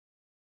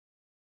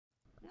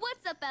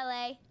What's up,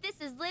 LA? This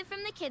is Liv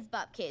from the Kids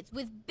Bop Kids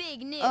with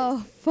big news. Oh,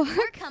 fuck.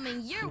 We're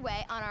coming your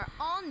way on our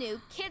all-new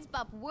Kids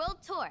Bop World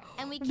Tour,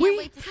 and we can't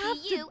wait to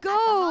see you at the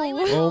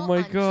Hollywood Oh Bowl my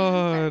on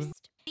God. June 1st.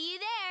 See you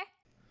there.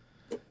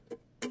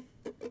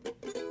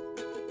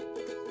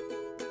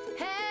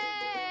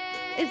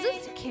 Hey, Is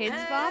this Kids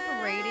Bop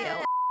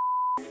radio?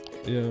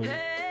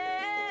 Yeah.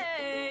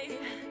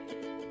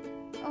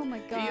 Oh my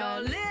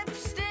god.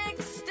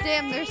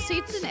 Damn, there's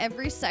seats in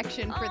every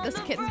section for this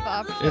Kids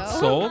Bop show. It's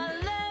sold?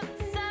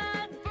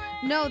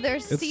 No,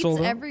 there's It's seats sold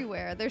out?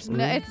 everywhere. There's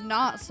no, Really? it's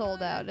not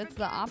sold out. It's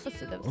the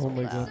opposite of Oh sold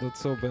my out. god, that's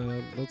so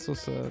bad. That's so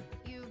sad.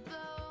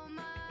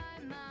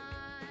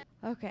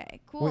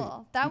 Okay,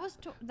 cool. That was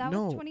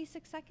no. was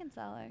 26 seconds,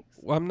 Alex.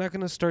 Well, I'm not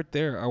gonna start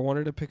there. I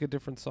wanted to pick a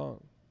different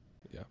song.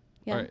 Yeah.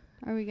 Yeah. All right.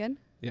 Are we good?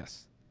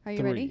 Yes. Are you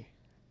 3, ready?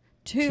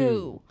 2,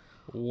 2,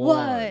 1.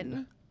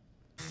 1.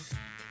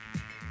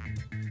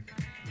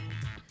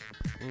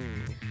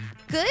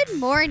 Good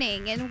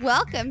morning and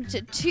welcome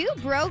to Two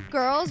Broke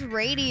Girls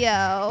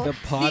Radio. The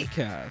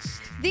podcast.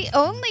 The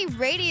only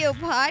radio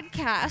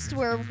podcast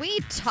where we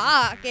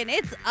talk and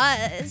it's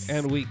us.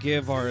 And we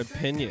give our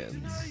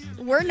opinions.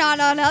 We're not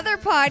on other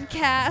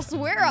podcasts.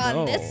 We're on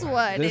No, this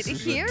one. this and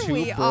is the here Two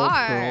we Broke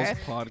are. Girls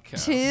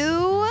podcast.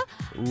 Two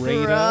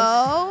Rate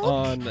us Broke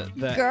on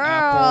the Girls.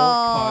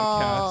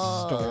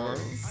 Apple Podcast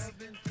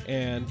Store.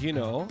 And,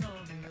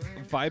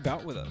 vibe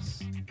out with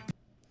us.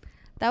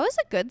 That was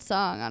a good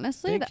song,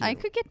 honestly. Thank I you.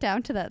 could get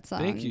down to that song.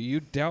 Thank you. You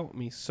doubt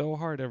me so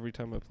hard every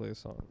time I play a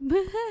song.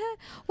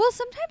 Well,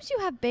 sometimes you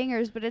have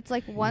bangers, but it's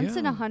like once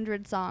in Yeah.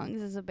 100 songs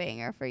is a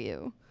banger for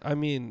you. I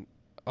mean,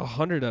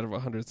 100 out of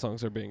 100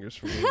 songs are bangers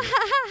for me.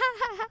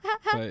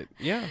 But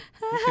yeah,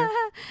 okay.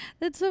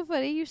 That's so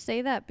funny you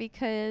say that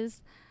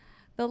because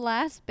the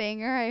last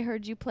banger I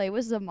heard you play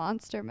was the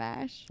Monster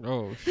Mash.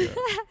 Oh shit.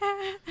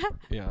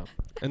 Yeah,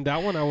 and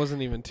that one I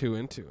wasn't even too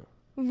into.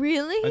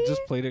 Really? I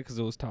just played it because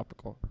it was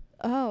topical.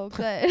 Oh,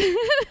 good.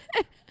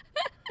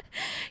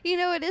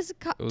 It is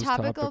It was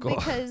topical topical.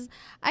 because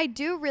I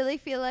do really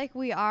feel like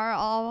we are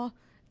all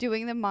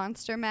doing the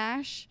Monster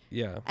Mash.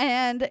 Yeah.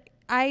 And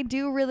I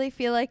do really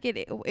feel like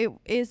it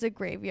is a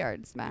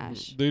graveyard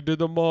smash. They did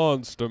the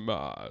Monster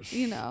Mash.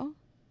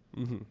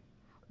 Mm-hmm.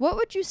 What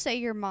would you say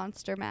your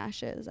Monster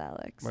Mash is,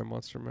 Alex? My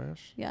Monster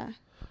Mash. Yeah.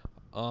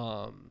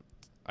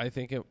 I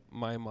think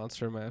my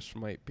Monster Mash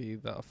might be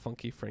the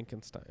Funky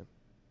Frankenstein.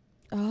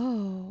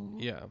 Oh.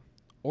 Yeah.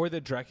 Or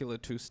the Dracula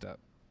 2-step.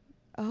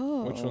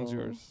 Oh. Which one's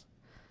yours?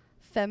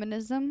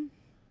 Feminism.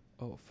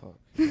 Oh, fuck.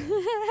 Yeah.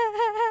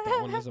 That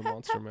one is a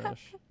Monster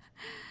Mash.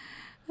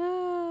 The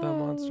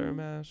Monster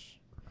Mash.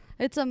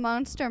 It's a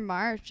Monster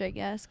March, I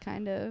guess,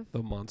 kind of.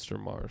 The Monster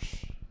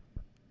Marsh.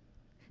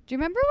 Do you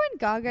remember when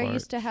Gaga March.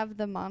 used to have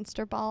the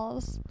monster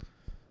balls?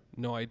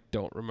 No, I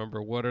don't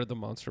remember. What are the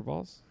Monster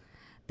Balls?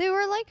 They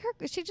were like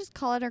she just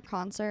called it her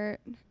concert.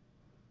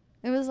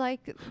 It was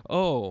like...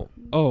 Oh,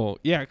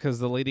 yeah, because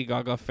the Lady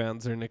Gaga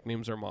fans, their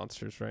nicknames are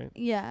monsters, right?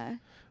 Yeah.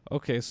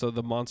 Okay, so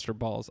the Monster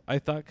Balls. I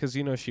thought because,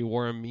 she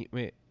wore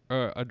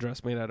a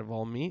dress made out of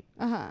all meat.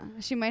 Uh-huh.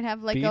 She might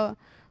have like Beef?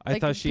 I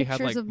thought she had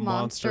pictures like of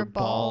monster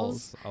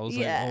balls. I was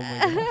like, oh my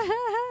god.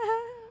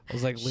 I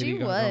was like, Lady She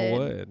Gaga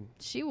would.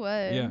 She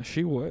would. Yeah,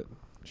 she would.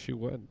 She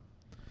would.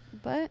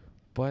 But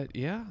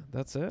yeah,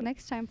 that's it.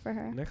 next time for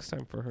her. Next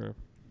time for her.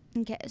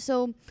 Okay,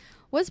 so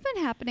what's been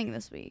happening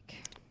this week?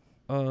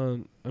 I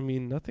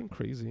mean, nothing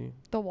crazy.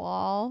 The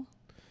Wall.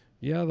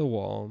 Yeah, the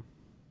Wall.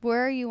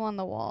 Where are you on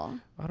The Wall?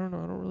 I don't know.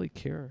 I don't really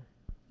care.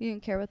 You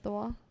didn't care with The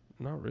Wall?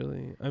 Not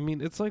really. I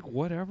mean, it's like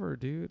whatever,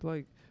 dude.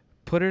 Like,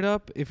 put it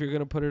up if you're going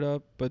to put it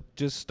up, but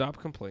just stop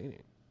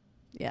complaining.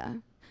 Yeah.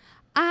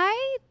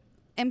 I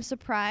am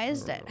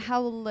surprised at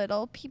how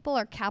little people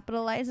are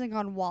capitalizing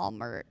on wall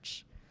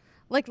merch.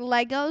 Like,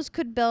 Legos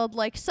could build,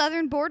 like,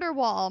 Southern Border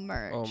Wall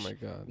merch. Oh, my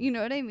God. You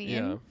know what I mean?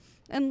 Yeah.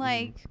 And,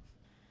 like,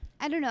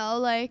 I don't know,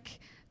 like,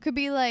 could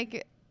be,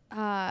 like,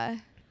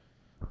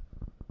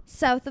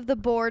 south of the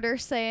border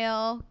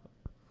sale.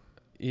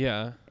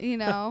 Yeah.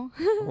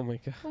 Oh, my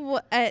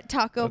God. At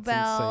Taco That's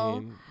Bell.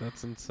 insane.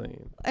 That's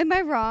insane. Am I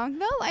wrong?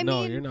 No,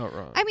 No, you're not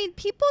wrong. I mean,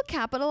 people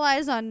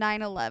capitalize on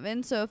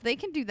 9/11, so if they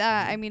can do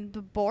that, I mean,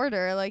 the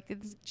border, like,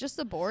 it's just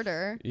the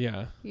border.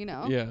 Yeah.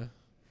 Yeah.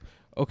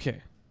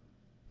 Okay.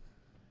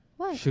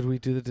 What? Should we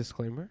do the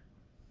disclaimer?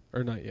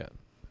 Or not yet?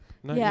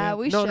 Not Yeah, yet?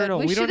 we no, should. No,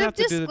 we don't should have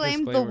to do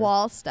disclaimed the disclaimer.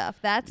 wall stuff.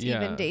 That's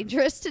Yeah. even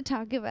dangerous to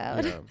talk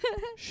about. Yeah.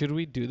 Should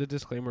we do the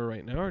disclaimer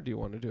right now, or do you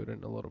want to do it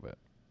in a little bit?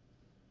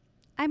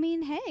 I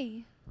mean,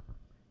 hey,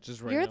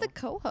 Just right you're now? the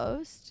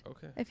co-host.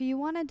 Okay. If you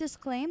want to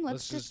disclaim,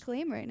 let's just-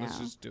 disclaim right now. Let's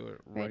just do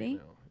it Ready?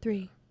 right now.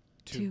 3,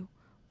 2, 2,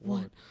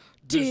 1.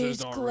 This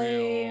is not real.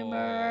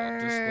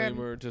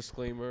 Disclaimer.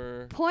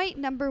 Disclaimer. Point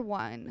number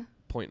 1.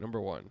 Point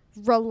number 1.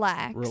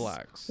 Relax.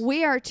 Relax.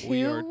 We are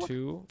We are two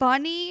two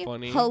funny,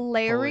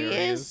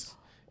 hilarious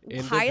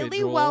hilarious, highly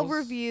individuals.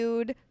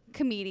 well-reviewed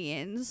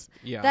comedians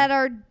Yeah. that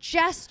are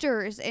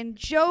jesters and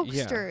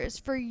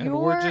jokesters for And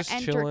your we're just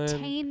chillin'.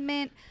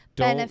 entertainment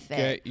Don't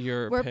benefit. get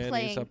your We're panties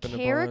playing up in a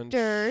bunch.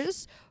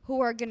 characters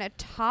who are going to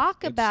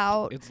talk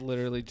about it's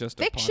literally just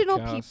fictional a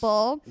podcast.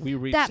 people We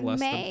reach that less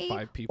may than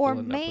 5 people or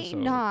an may episode.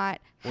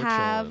 not We're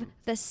have chilling.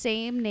 the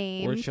same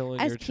name We're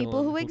chilling, as you're people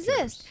chilling. who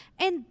exist.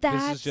 And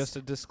that's This is just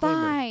a disclaimer.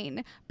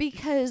 fine,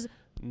 because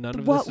None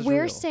of what this is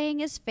we're real. saying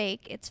is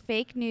fake. It's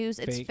fake news.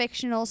 It's Fake,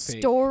 fictional fake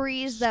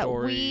stories that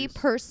we stories.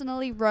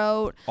 personally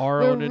wrote.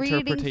 Our We're own reading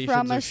interpretations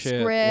from a of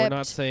shit. script. We're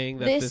not saying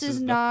that This this is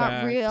the not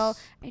facts. real.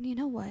 And you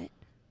know what?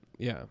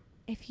 Yeah.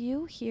 If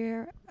you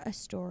hear a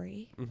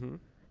story Mm-hmm.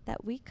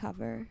 that we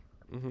cover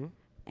Mm-hmm.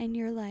 and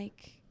you're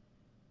like,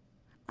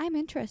 I'm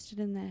interested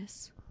in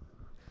this,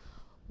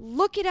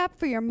 look it up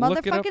for your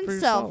Look it up motherfucking for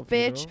self, yourself, you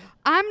bitch. know?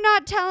 I'm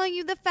not telling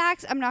you the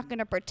facts. I'm not going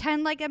to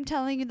pretend like I'm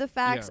telling you the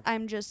facts. Yeah.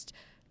 I'm just,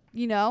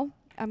 you know,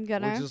 We're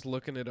just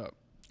looking it up.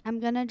 I'm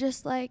going to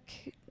just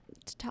like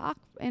talk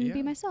and be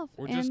Yeah. myself.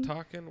 We're and just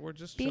talking. We're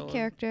just be chilling. a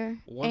character.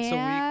 Once a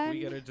week,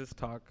 we And gotta just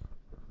talk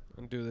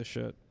and do this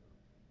shit.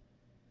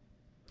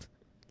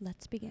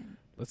 let's begin.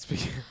 Let's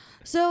begin.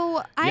 So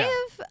Yeah.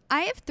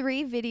 I have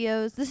 3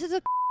 videos. This is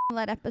a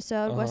let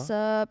episode. What's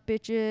up,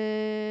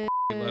 bitches?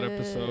 Let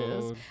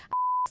episode.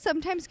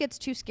 Sometimes gets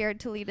too scared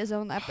to lead his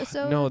own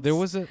episode. No, there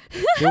was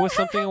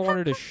something I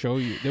wanted to show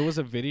you. There was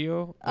a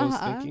video I was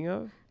thinking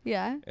of,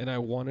 Yeah. and I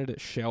wanted to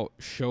show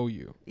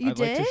you. You I'd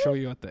like did? to show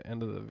you at the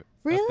end of the at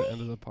Really? the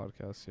end of the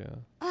podcast. Yeah.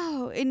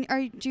 Oh, and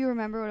do you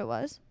remember what it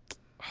was?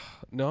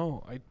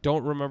 No, I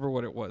don't remember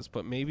what it was,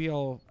 but maybe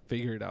I'll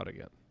figure it out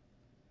again.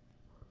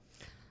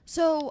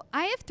 So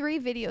I have 3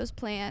 videos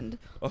planned,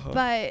 Uh-huh.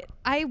 but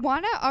I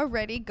want to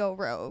already go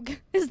rogue.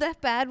 Is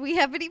that bad? We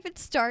haven't even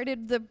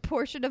started the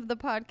portion of the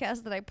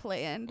podcast that I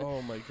planned.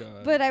 Oh my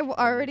god. But I Oh my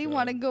already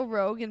want to God. go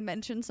rogue and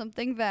mention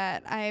something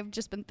that I've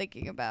just been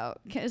thinking about.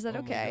 Is that Oh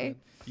my okay?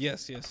 God.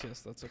 Yes,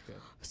 that's okay.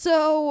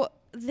 So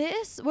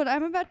what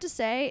I'm about to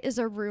say is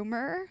a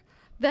rumor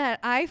that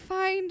I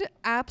find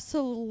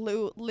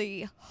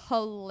absolutely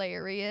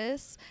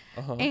hilarious.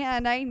 Uh-huh.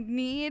 And I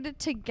need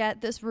to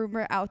get this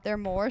rumor out there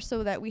more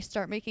so that we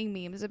start making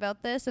memes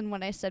about this. And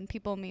when I send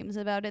people memes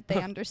about it, they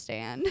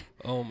understand.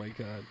 Oh my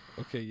god.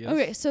 Okay, yes.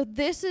 Okay, so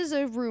this is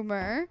a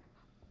rumor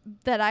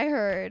that I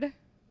heard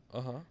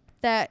Uh-huh.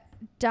 that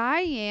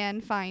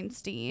Dianne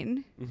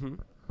Feinstein, Mhm.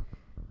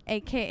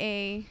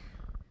 a.k.a.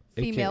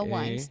 Female AKA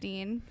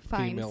Weinstein,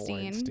 Female Feinstein,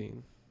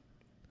 Weinstein.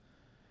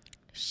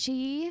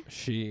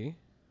 she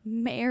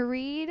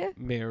married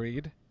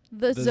Married.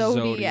 the The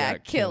Zodiac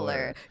Zodiac Killer.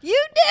 Killer.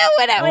 You knew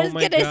what I Oh was my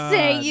going to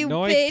say, God. you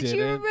No, I bitch. You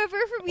didn't. remember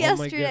from Oh my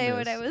yesterday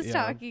when I goodness. was Yeah.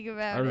 talking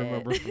about I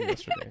remember it. from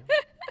yesterday.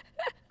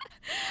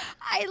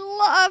 I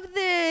love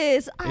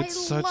this.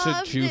 It's such a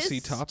love juicy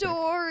this topic.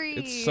 story.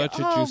 It's such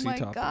a oh juicy my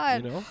topic,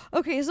 God. you know?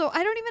 Okay, so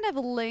I don't even have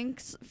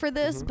links for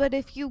this, Mhm. but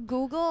if you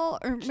Google,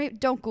 or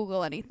don't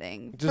Google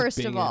anything, Just first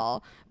Bing of it.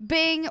 all,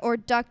 Bing or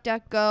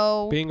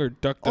DuckDuckGo Bing or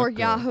DuckDuckGo. or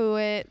Yahoo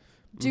it.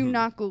 Do Mhm.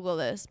 not Google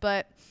this,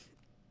 but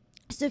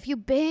so if you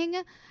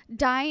Bing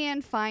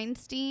Dianne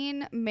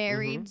Feinstein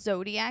married Mhm.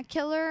 Zodiac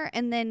Killer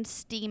and then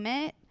steam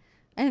it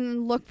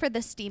and look for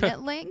the steam it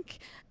link,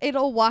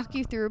 it'll walk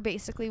you through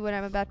basically what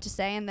I'm about to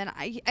say, and then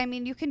I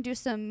mean you can do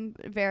some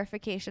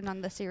verification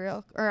on the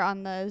serial or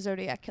on the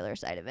Zodiac Killer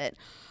side of it.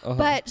 Uh-huh.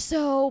 But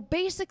so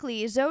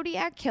basically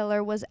Zodiac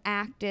Killer was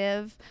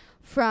active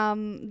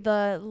from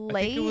the I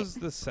late think it was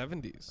the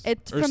 70s.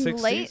 it's or from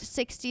 60s? late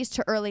 60s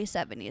to early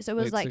 70s. It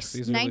was Late like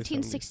 60s, early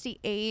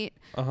 1968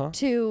 Uh-huh.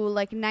 to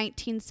like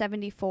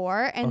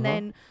 1974, and Uh-huh.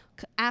 then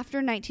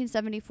after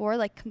 1974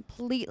 like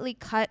completely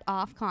cut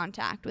off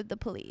contact with the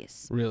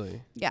police.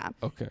 Really? Yeah.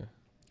 Okay.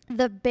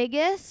 The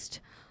biggest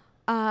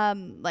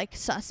like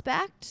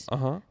suspect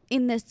Uh-huh.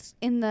 in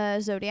the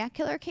Zodiac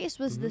Killer case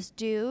was Mhm. this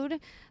dude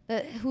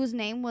whose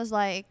name was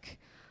like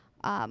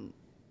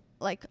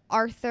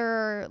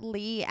Arthur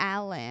Lee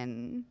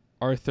Allen.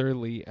 Arthur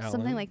Lee Allen.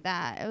 Something like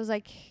that. It was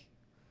like,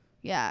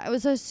 yeah, it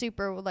was a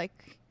super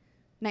like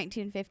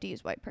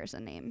 1950s white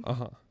person name.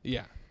 Uh-huh.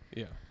 Yeah.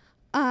 Yeah.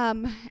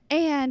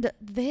 And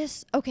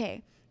this,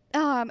 okay.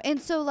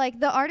 And so like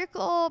the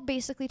article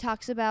basically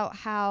talks about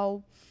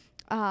how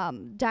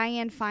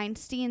Dianne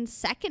Feinstein's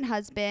second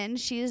husband,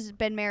 she's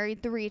been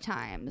married 3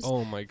 times.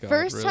 Oh my god.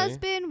 First really?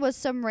 husband was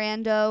some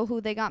rando who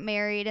they got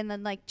married and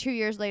then like 2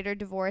 years later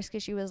divorced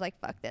because she was like,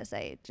 fuck this,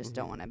 I just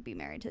don't want to be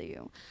married to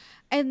you.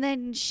 And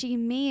then she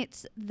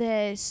meets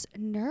this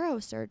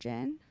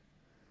neurosurgeon,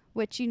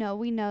 which, you know,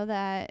 we know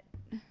that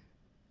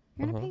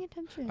you're not paying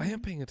attention. I am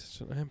paying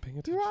attention.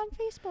 You're on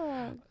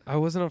Facebook. I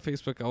wasn't on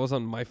Facebook. I was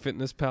on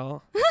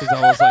MyFitnessPal because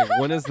I was like,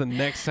 when is the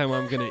next time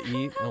I'm going to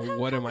eat and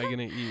what am I going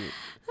to eat?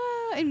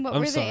 And what I'm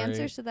were the sorry.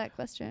 answers to that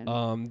question?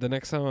 The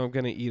next time I'm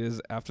going to eat is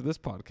after this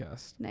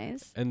podcast.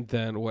 Nice. And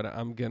then what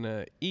I'm going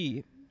to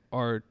eat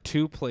are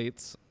 2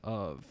 plates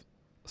of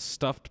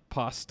stuffed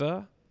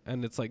pasta,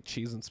 and it's like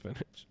cheese and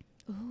spinach.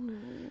 Ooh.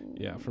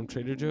 Yeah, from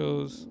Trader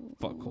Joe's.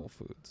 Fuck Whole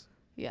Foods.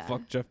 Yeah.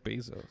 Fuck Jeff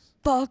Bezos.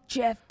 Fuck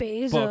Jeff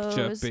Bezos. Fuck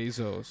Jeff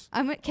Bezos.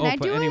 Can I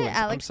do anyways, an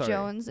Alex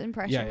Jones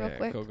impression real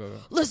quick? Go.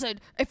 Listen,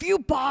 if you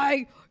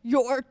buy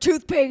your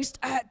toothpaste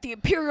at the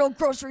Imperial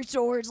grocery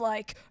stores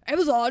like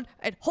Amazon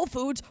and Whole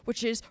Foods,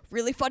 which is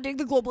really funding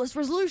the globalist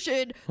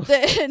resolution,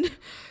 then,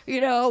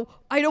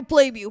 I don't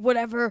blame you.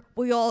 Whatever,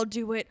 we all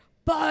do it.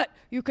 But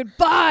you can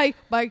buy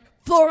my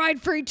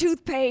fluoride-free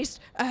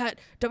toothpaste at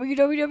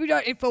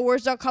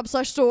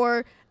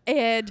www.infowars.com/store,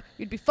 and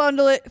you'd be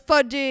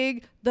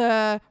funding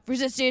the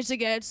resistance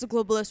against the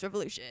globalist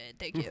revolution.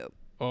 Thank you.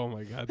 Oh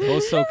my God, that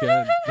was so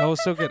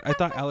good. I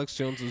thought Alex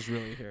Jones was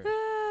really here.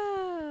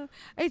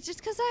 It's just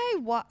because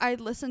I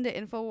listen to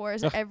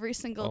Infowars every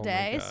single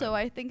day, so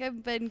I think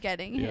I've been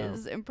getting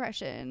his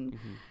impression,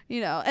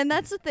 And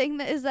that's the thing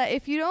that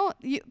if you don't,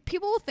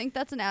 people will think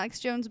that's an Alex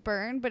Jones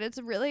burn, but it's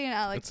really an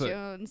Alex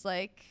Jones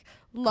like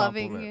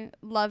loving,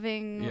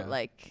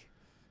 like,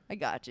 I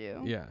got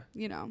you. Yeah.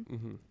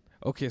 Mm-hmm.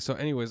 Okay, so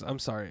anyways, I'm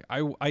sorry.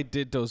 I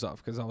did doze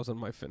off because I was on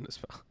my fitness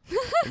pal.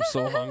 I'm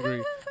so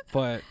hungry.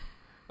 But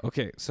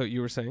okay, so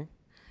you were saying?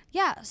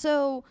 Yeah.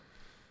 So.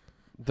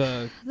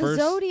 The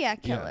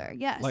Zodiac Killer,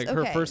 yes. Like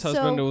her first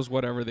husband was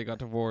whatever, they got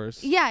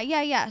divorced.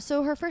 Yeah.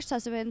 So her first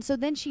husband, so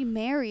then she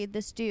married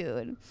this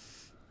dude,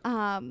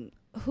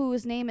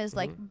 whose name is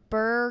like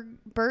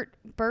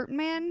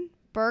Bergman.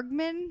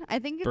 I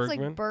think it's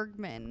like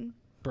Bergman.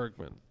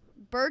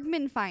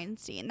 Bertram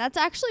Feinstein. That's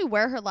actually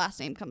where her last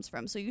name comes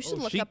from. So you should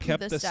look up who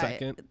this guy. She kept the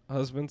second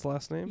husband's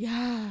last name?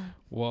 Yeah.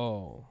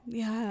 Whoa.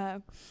 Yeah.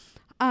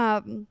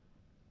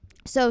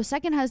 So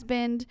second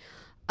husband.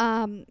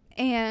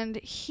 And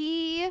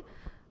he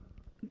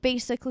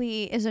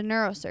basically is a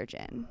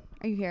neurosurgeon.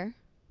 Are you here?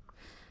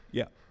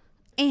 Yeah.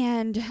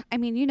 And I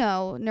mean,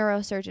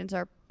 neurosurgeons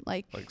are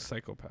like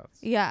psychopaths.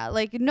 Yeah.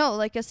 A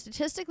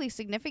statistically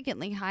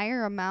significantly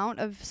higher amount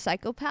of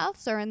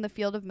psychopaths are in the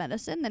field of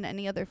medicine than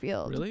any other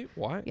field. Really?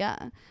 Why?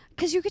 Yeah.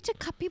 Because you get to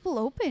cut people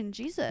open.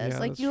 Jesus.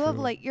 Yeah,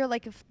 you're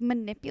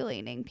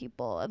manipulating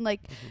people, and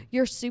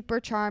you're super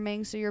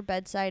charming. So your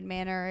bedside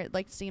manner,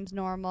 seems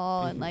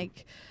normal, and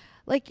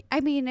I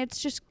mean, it's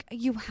just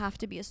you have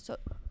to be a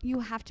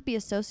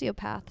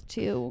sociopath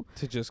to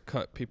just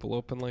cut people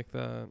open like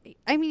that.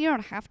 I mean, you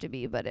don't have to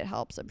be, but it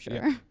helps, I'm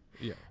sure.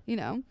 Yeah.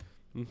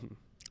 Mm-hmm.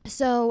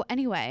 So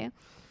anyway,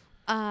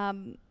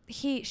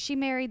 she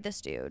married this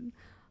dude.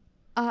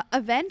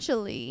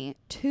 Eventually,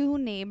 two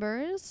of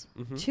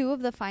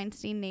the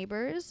Feinstein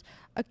neighbors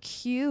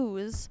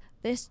accuse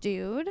this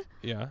dude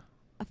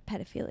of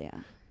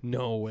pedophilia.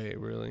 No way,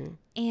 really?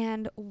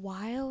 And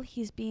while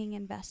he's being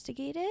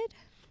investigated,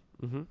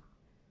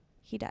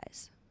 he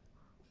dies.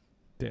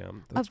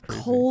 Damn, that's crazy.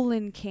 Of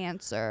colon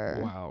cancer.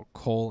 Wow,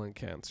 colon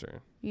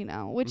cancer.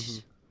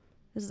 Which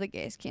is the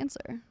gayest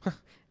cancer.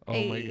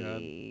 Oh my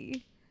God.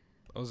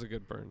 That was a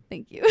good burn.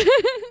 Thank you.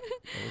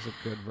 That was a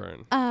good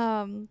burn.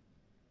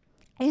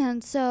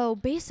 And so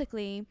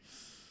basically,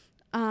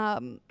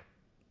 so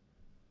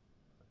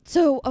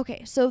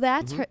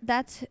that's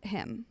that's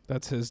him.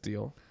 That's his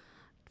deal.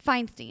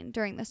 Feinstein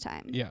during this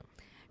time. Yeah.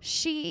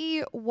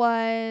 She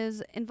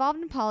was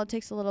involved in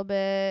politics a little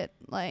bit.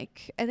 I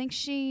think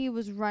she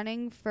was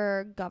running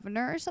for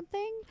governor or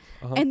something.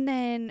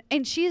 And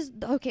she's,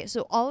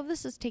 so all of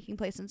this is taking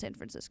place in San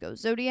Francisco.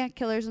 Zodiac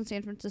Killer's in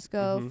San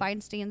Francisco.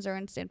 Feinsteins are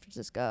in San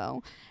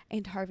Francisco.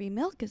 And Harvey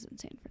Milk is in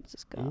San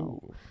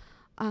Francisco.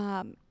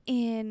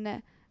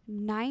 In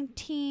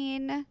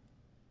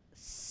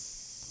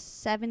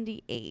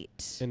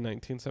 1978. In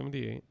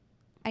 1978.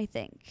 I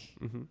think.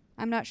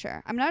 I'm not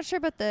sure. I'm not sure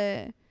about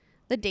the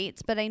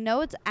dates, but I know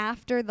it's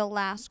after the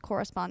last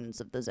correspondence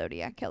of the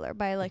Zodiac Killer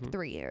by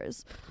 3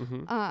 years.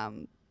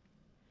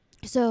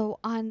 So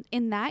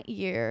in that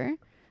year,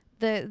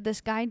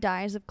 this guy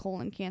dies of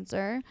colon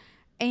cancer,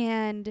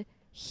 and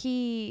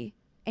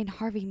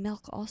Harvey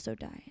Milk also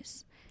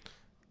dies.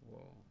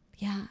 Whoa.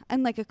 Yeah,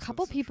 and a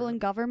couple people in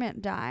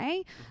government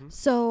die,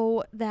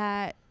 so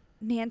that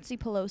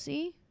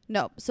Dianne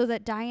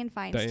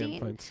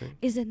Feinstein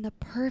is in the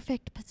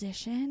perfect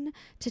position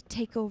to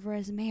take over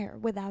as mayor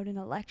without an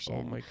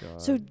election. Oh my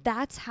God. So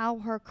that's how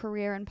her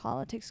career in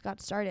politics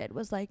got started,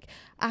 was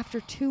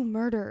after two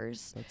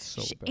murders. That's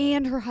so bad.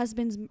 And her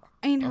husband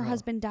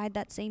died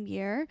that same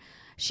year.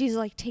 She's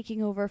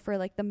taking over for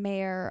the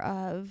mayor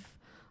of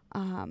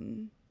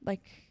San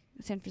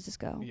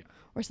Francisco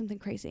or something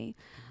crazy.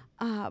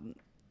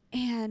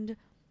 And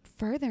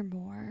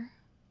furthermore,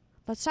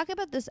 let's talk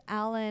about this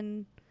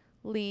Alan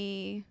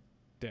Lee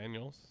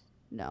Daniels?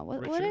 No,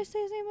 what did I say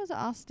his name was?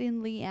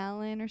 Austin Lee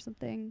Allen or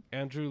something?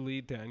 Andrew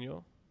Lee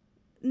Daniel?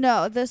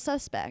 No, the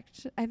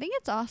suspect. I think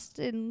it's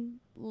Austin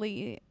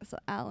Lee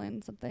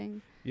Allen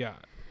something. Yeah.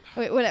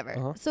 Wait,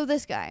 whatever. So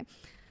this guy,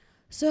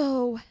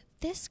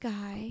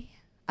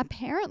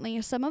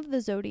 apparently some of the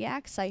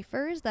Zodiac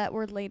ciphers that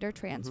were later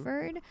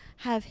transferred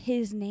have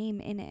his name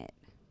in it.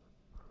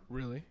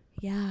 Really?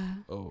 Yeah.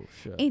 Oh,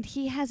 shit. And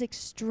he has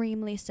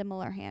extremely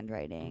similar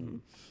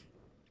handwriting.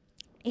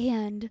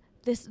 And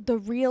the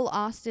real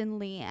Austin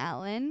Lee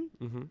Allen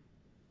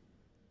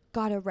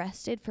got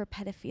arrested for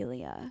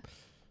pedophilia.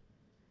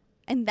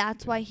 And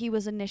that's why he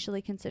was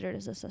initially considered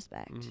as a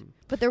suspect. Mhm.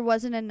 But there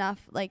wasn't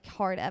enough like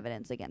hard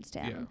evidence against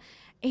him.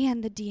 Yeah.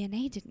 And the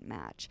DNA didn't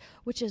match,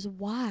 which is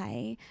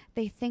why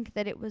they think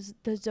that it was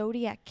the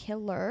Zodiac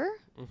Killer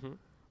Mhm.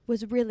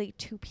 was really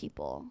two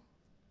people.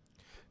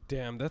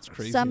 Damn, that's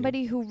crazy.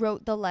 Somebody who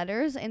wrote the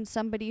letters and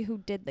somebody who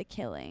did the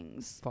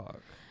killings.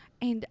 Fuck.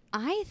 And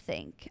I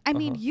think, I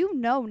mean, you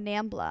know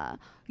NAMBLA.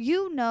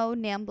 You know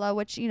NAMBLA,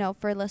 which, you know,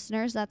 for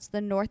listeners, that's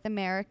the North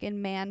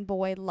American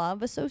Man-Boy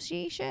Love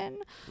Association.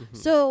 Mhm.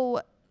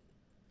 So,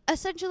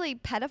 essentially,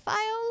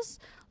 pedophiles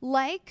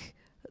like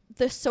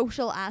the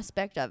social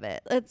aspect of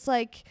it. It's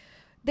like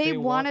they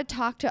want to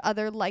talk to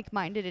other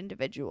like-minded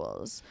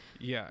individuals.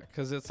 Yeah,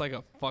 because it's like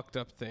a fucked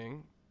up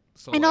thing.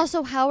 So And like,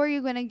 also, how are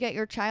you going to get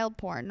your child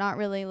porn? Not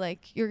really,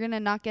 like, you're going to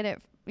not get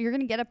it. You're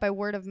going to get it by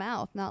word of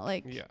mouth, not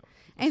like... Yeah.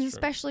 And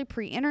especially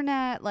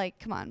pre-internet, like,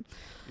 come on.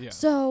 Yeah.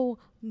 So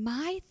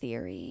my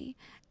theory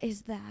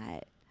is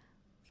that,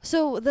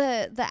 so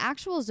the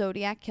actual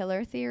Zodiac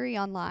Killer theory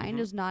online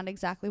is not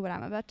exactly what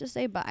I'm about to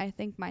say, but I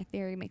think my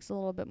theory makes a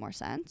little bit more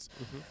sense.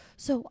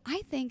 So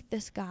I think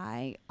this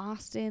guy,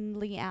 Austin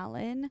Lee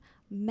Allen,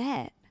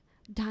 met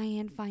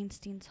Dianne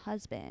Feinstein's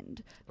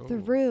husband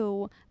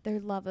through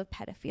their love of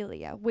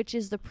pedophilia, which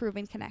is the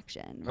proven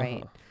connection,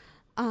 right?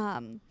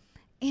 And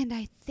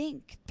I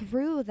think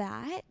through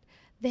that,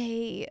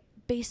 they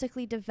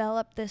basically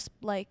developed this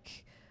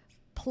like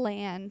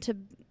plan to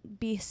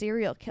be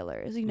serial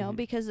killers, you know,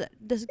 because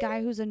this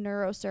guy who's a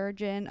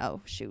neurosurgeon,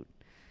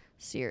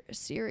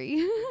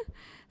 Siri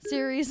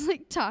Siri's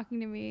like talking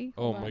to me.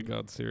 Oh my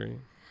God, Siri.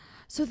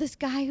 So this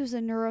guy who's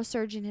a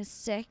neurosurgeon is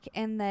sick,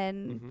 and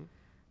then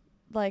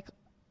like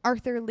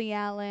Arthur Lee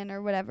Allen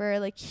or whatever,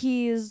 like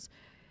he's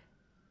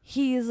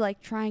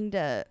like trying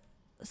to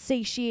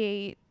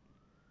satiate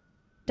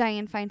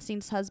Dianne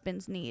Feinstein's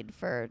husband's need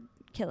for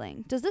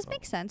killing. Does this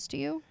make sense to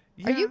you?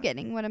 Yeah. Are you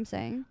getting what I'm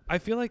saying? I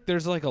feel like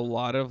there's like a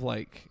lot of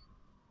like,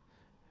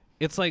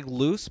 it's like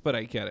loose, but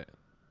I get it.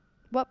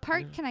 What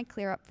part can I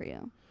clear up for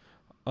you?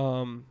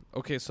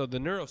 Okay, so the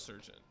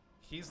neurosurgeon,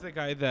 he's the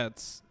guy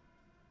that's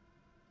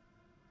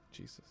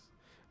Jesus.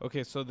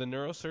 Okay, so the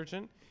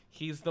neurosurgeon,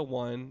 he's the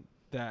one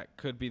that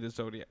could be the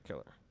Zodiac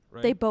Killer,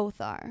 right? They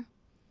both are.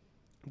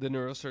 The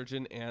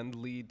neurosurgeon and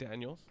Lee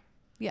Daniels.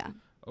 Yeah.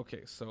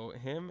 Okay, so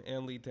him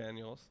and Lee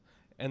Daniels,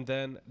 and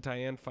then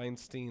Dianne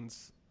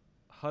Feinstein's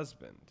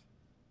husband.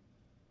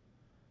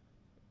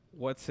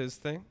 What's his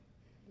thing?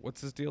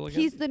 What's his deal again?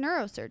 He's the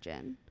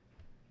neurosurgeon.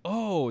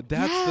 Oh,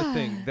 that's the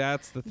thing. Yeah.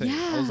 That's the thing.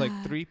 I was like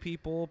Yeah. 3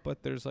 people,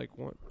 but there's like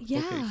one. Yeah.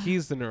 Okay,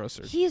 he's the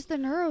neurosurgeon. He's the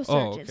neurosurgeon.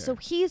 Oh, okay. So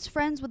he's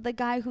friends with the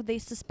guy who they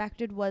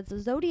suspected was the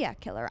Zodiac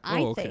Killer,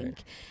 I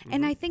think.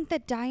 And I think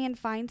that Dianne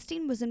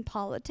Feinstein was in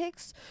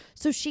politics,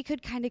 so she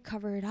could kind of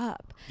cover it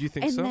up. Do you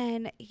think and so?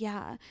 Then,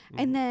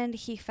 and then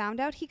he found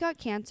out he got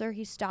cancer.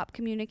 He stopped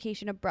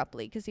communication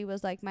abruptly because he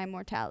was like, my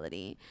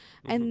mortality.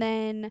 And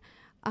then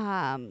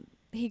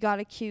he got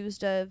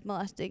accused of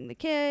molesting the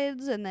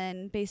kids, and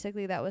then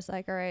basically that was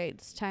like, all right,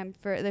 it's time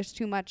for, there's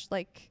too much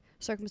like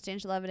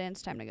circumstantial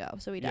evidence, time to go.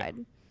 So he died,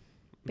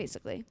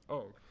 basically.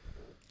 Oh.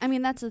 I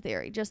mean, that's the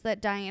theory, just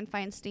that Dianne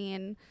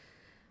Feinstein,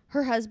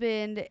 her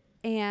husband,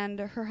 and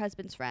her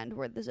husband's friend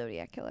were the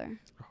Zodiac Killer.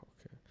 Oh,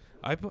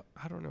 okay.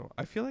 I don't know.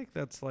 I feel like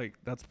that's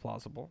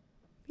plausible.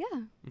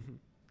 Yeah.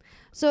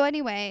 So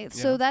anyway,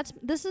 Yeah.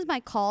 this is my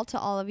call to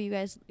all of you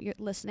guys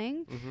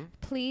listening.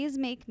 Please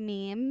make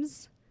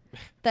memes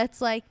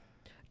that's like,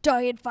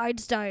 Dianne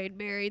Feinstein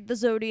married the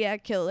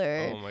Zodiac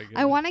Killer. Oh my god.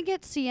 I want to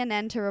get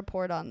CNN to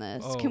report on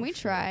this. Oh, Can we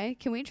shit. try?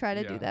 Can we try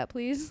to do Yeah. that,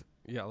 please?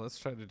 Yeah, let's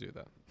try to do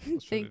that.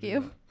 Thank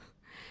you.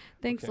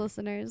 Thanks, Okay.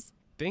 listeners.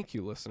 Thank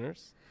you,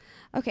 listeners.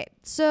 Okay,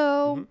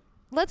 so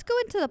let's go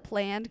into the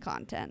planned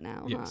content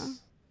now. Yes. Huh?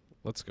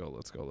 Let's go.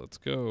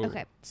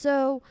 Okay,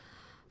 so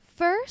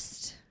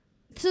first,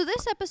 so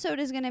this episode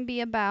is going to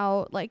be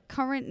about like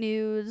current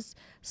news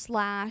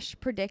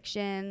 /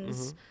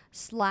 predictions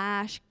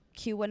 /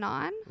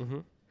 QAnon.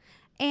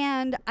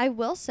 And I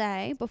will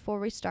say before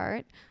we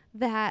start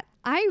that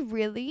I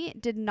really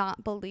did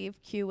not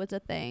believe Q was a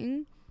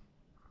thing.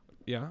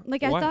 Yeah.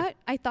 Like Why?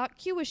 I thought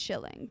Q was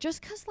shilling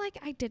just because like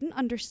I didn't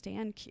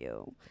understand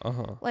Q.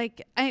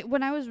 Like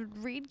When I was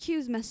read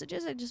Q's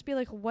messages, I'd just be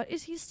like, what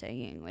is he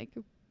saying? Like,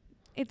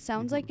 it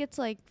sounds like it's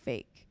like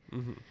fake,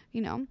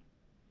 you know?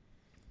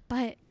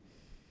 But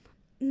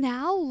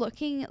now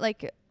looking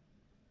like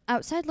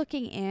outside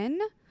looking in,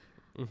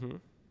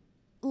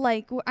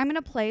 like I'm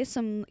going to play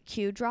some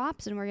Q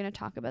drops and we're going to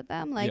talk about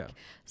them. Like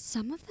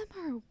some of them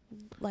are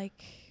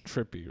like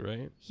trippy,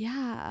 right?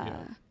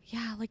 Yeah.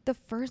 Like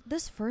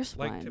this first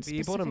like one. To be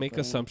able to make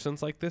specifically.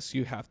 assumptions like this,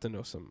 you have to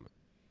know some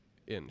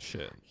in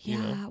shit. Yeah.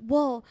 You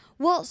know?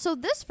 Well, so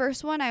this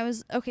first one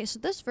so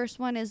this first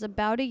one is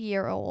about a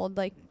year old,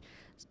 like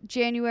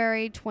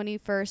January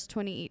 21st,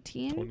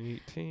 2018.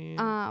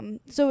 2018.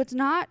 So it's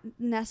not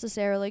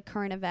necessarily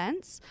current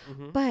events,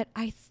 but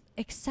I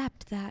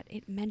accept that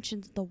it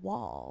mentions the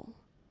wall.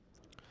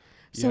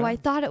 So Yeah. I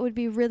thought it would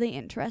be really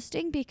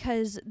interesting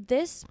because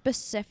this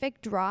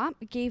specific drop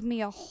gave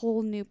me a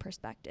whole new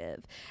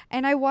perspective.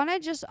 And I want to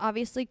just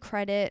obviously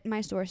credit my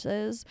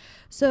sources.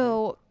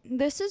 So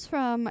this is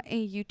from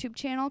a YouTube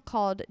channel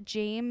called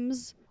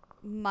James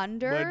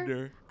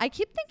Munder. I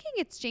keep thinking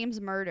it's James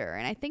Murder,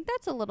 and I think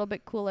that's a little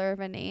bit cooler of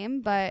a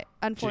name, but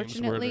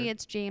unfortunately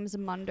it's James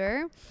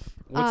Munder.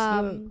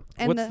 What's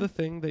the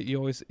thing that you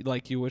always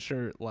like? You wish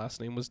your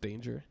last name was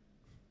Danger.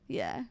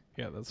 Yeah.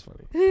 Yeah, that's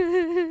funny.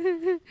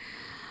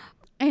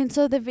 And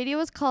so the video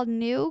is called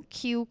New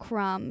Q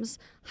Crumbs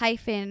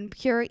hyphen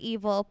Pure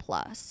Evil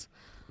Plus.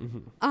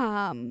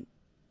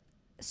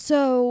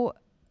 So,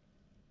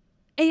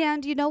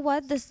 and you know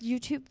what? This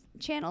YouTube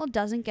channel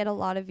doesn't get a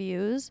lot of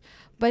views,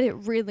 but it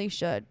really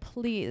should.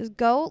 Please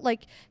go.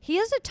 Like, he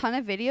has a ton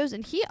of videos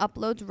and he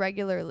uploads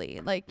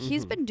regularly. Like,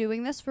 he's been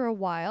doing this for a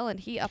while and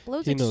he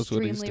uploads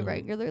extremely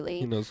regularly.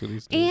 He knows what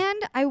he's doing.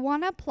 And I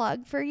want to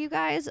plug for you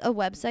guys a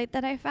website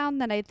that I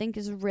found that I think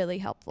is really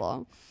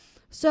helpful.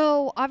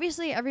 So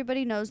obviously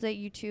everybody knows that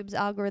YouTube's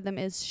algorithm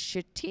is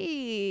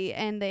shitty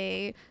and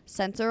they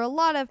censor a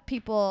lot of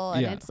people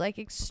and it's like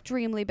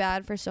extremely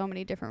bad for so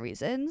many different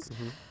reasons.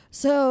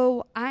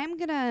 So I'm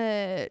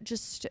gonna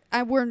just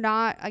we're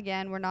not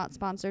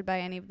sponsored by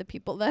any of the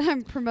people that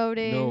I'm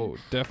promoting. No,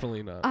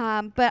 definitely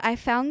not. But I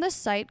found this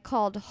site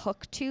called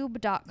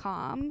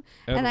hooktube.com.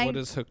 And what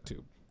is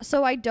HookTube?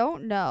 So I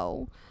don't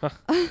know.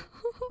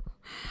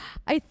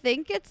 I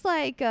think it's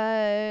like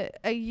a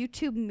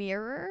YouTube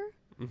mirror.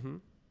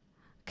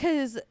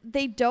 Because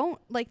they don't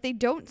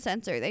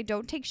censor, they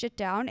don't take shit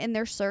down in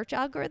their search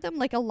algorithm.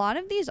 Like, a lot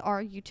of these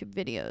are YouTube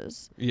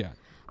videos. Yeah.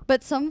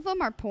 But some of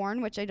them are porn,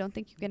 which I don't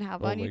think you can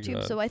have on YouTube.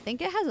 God. So I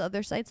think it has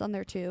other sites on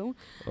there too.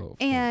 Oh,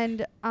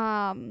 and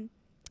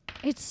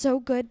it's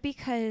so good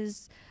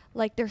because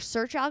like their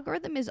search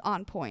algorithm is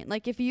on point.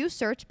 Like, if you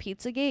search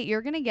Pizzagate,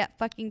 you're gonna get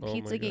fucking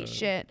Pizzagate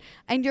shit.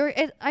 And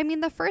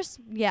the first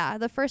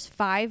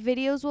 5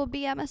 videos will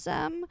be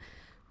MSM,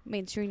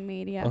 mainstream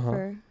media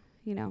for,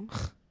 you know,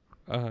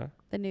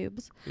 the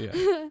noobs.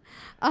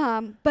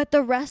 Yeah. But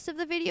the rest of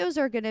the videos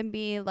are gonna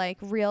be like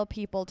real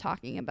people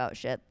talking about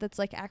shit that's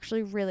like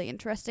actually really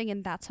interesting,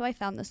 and that's how I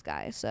found this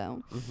guy.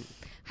 So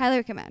highly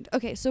recommend.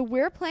 Okay, so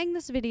we're playing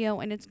this video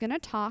and it's gonna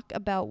talk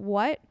about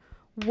what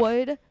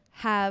would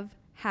have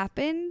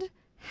happened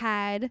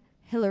had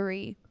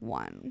Hillary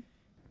won.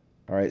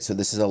 All right, so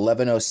this is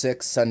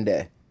 11:06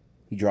 Sunday.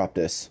 He dropped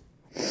this.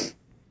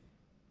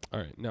 All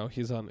right, now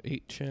he's on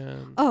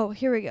 8chan. Oh,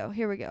 here we go.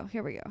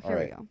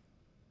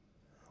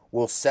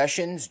 Will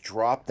Sessions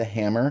drop the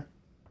hammer?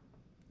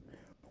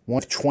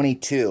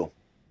 122.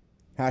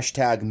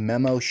 Hashtag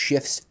memo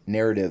shifts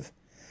narrative.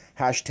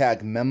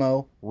 Hashtag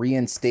memo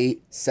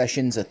reinstate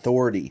Sessions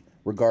authority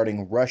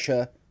regarding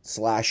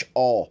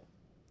Russia/all.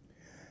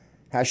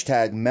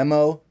 Hashtag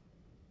memo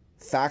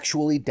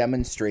factually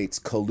demonstrates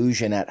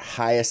collusion at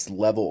highest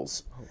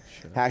levels.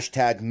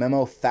 Hashtag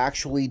memo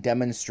factually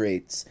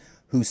demonstrates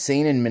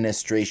Hussein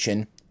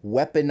administration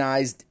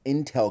weaponized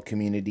intel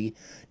community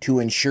to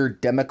ensure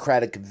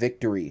Democratic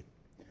victory,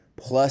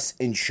 plus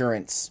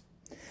insurance.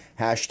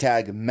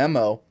 Hashtag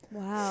memo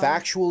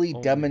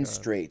factually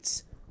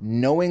demonstrates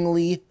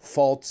knowingly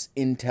false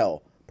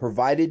intel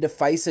provided to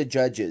FISA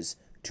judges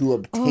to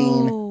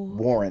obtain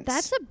warrants.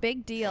 That's a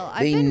big deal.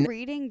 I've been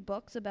reading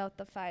books about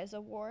the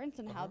FISA warrants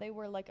and how they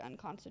were like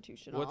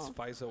unconstitutional. What's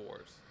FISA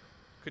wars?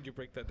 Could you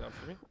break that down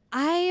for me?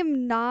 I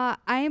am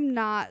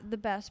not the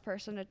best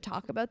person to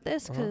talk about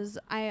this because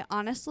I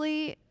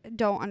honestly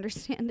don't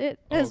understand it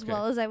as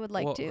well as I would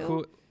like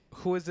to.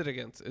 Who is it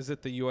against? Is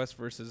it the U.S.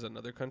 versus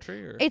another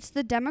country? Or? It's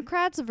the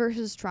Democrats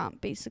versus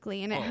Trump,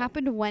 basically, and it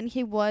happened when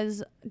he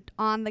was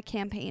on the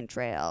campaign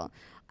trail.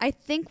 I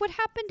think what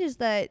happened is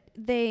that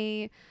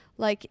they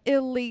like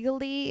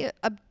illegally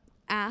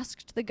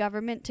asked the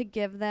government to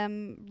give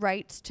them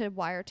rights to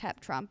wiretap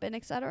Trump and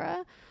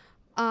etc.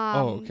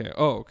 Okay.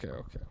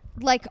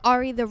 Like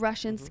Ari the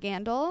Russian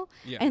scandal.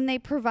 Yeah. And they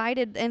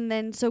provided, and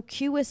then so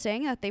Q was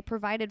saying that they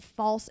provided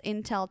false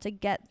intel to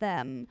get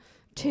them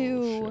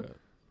to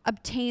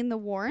obtain the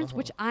warrants,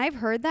 which I've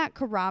heard that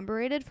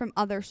corroborated from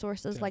other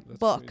sources. Damn, like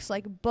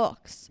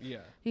books. Yeah.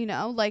 You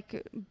know,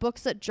 like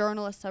books that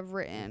journalists have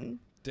written.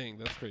 Dang,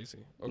 that's crazy.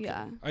 Okay.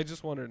 Yeah. I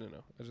just wanted to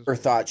know. Or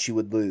thought she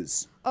would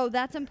lose. Oh,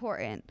 that's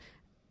important.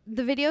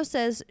 The video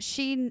says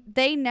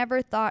they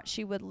never thought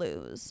she would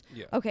lose.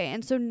 Yeah. Okay,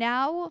 and so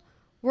now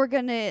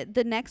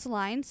the next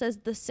line says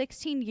the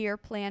 16-year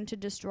plan to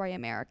destroy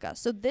America.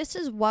 So this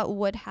is what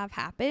would have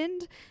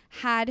happened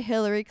had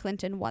Hillary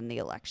Clinton won the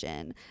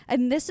election.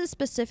 And this is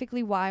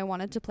specifically why I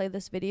wanted to play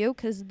this video,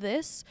 because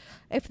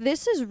if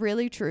this is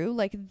really true,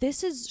 like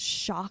this is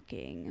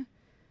shocking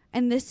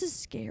and this is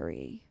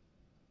scary.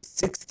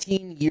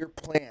 16-year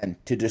plan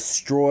to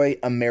destroy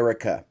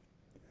America.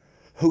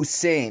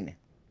 Hussein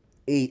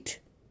 8.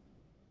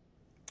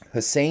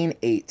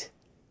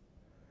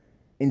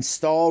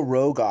 Install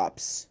rogue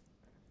ops.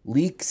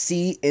 Leak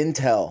C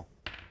intel.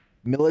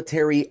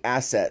 Military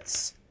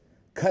assets.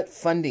 Cut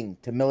funding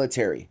to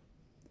military.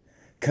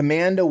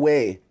 Command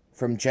away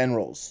from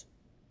generals.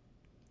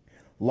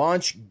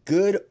 Launch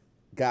good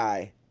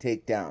guy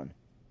takedown.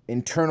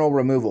 Internal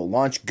removal.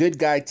 Launch good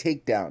guy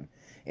takedown.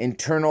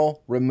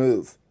 Internal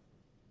remove.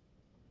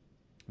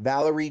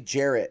 Valerie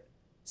Jarrett.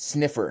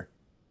 Sniffer.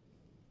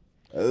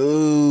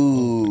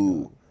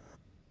 Ooh.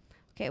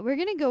 Okay, we're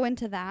gonna go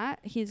into that.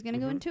 He's gonna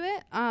go into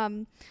it.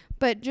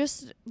 But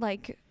just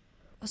like,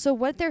 so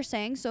what they're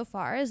saying so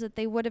far is that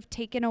they would have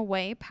taken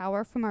away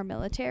power from our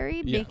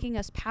military, making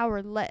us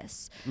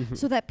powerless,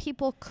 so that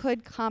people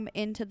could come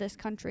into this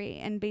country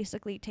and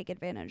basically take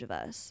advantage of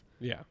us.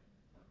 Yeah.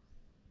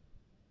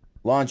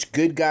 Launch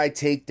good guy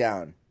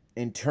takedown.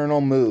 Internal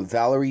move.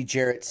 Valerie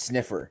Jarrett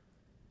Sniffer.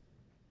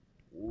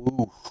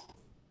 Ooh.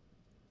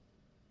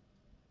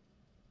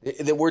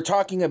 We're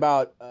talking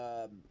about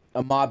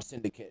a mob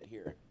syndicate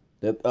here.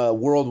 The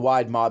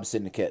worldwide mob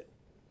syndicate.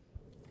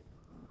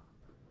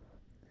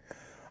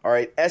 All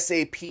right.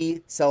 SAP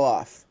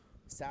sell-off.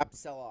 SAP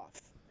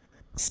sell-off.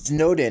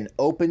 Snowden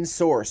open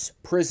source.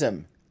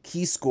 Prism.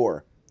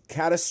 Keyscore.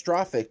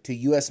 Catastrophic to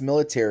U.S.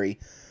 military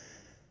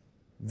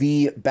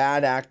v.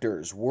 bad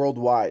actors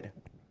worldwide.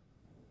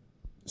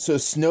 So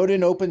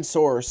Snowden open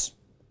source.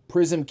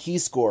 Prism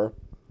Keyscore.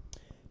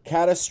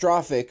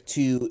 Catastrophic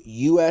to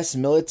U.S.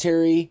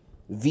 military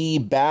v.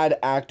 bad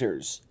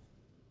actors.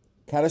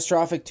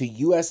 Catastrophic to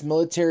U.S.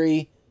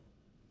 military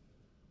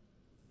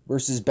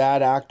versus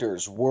bad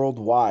actors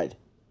worldwide.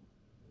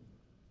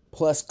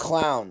 Plus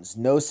clowns.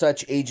 No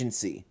such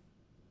agency.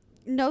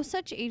 No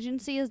such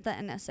agency is the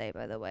NSA,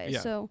 by the way. Yeah,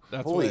 So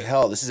Holy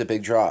hell, this is a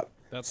big drop.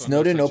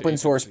 Snowden No Such open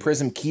source Agency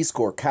Prism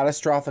Keyscore.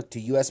 Catastrophic to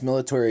U.S.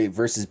 military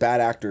versus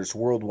bad actors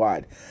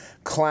worldwide.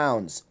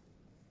 Clowns.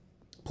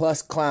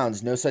 Plus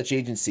clowns. No such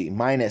agency.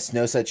 Minus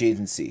no such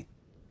agency.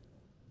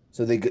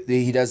 So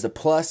he does the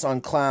plus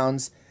on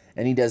clowns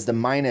and he does the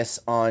minus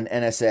on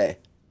NSA.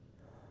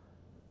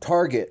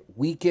 Target.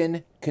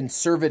 Weaken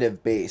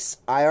conservative base.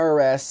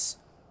 IRS.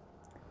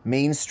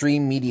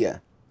 Mainstream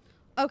media.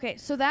 okay,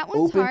 so that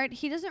one's Open- hard.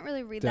 He doesn't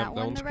really read Damn, that that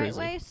one one's the right crazy.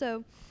 way.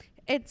 So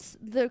it's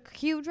the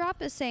Q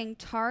drop is saying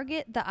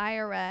target the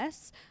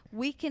IRS,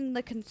 weaken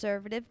the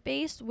conservative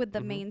base with the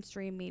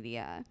mainstream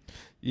media,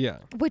 Yeah.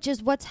 which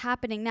is what's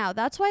happening now.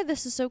 That's why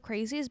this is so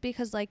crazy, is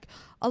because like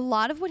a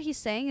lot of what he's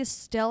saying is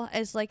still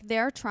is like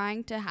they're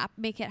trying to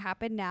make it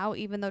happen now,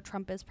 even though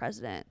Trump is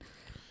president.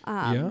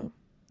 Yeah.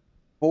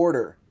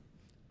 Border.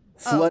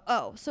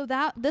 Flood. So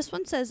that this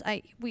one says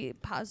we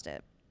paused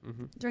it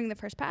during the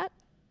first pat.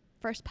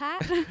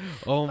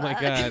 Oh my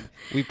God.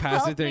 We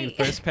passed Help it during me.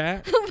 the first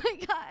pat. Oh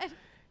my God,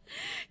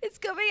 it's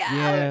coming out.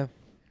 Yeah.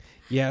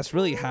 Yeah, it's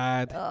really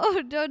hard.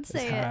 Oh, don't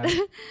say It's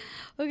it.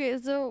 Okay,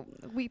 so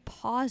we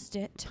paused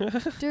it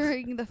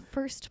during the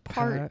first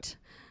part.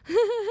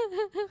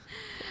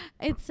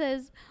 It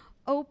says,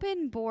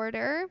 open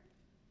border,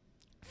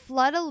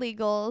 flood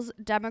illegals,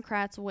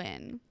 Democrats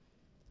win.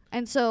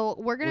 And so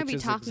we're going to Which be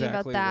is talking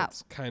exactly about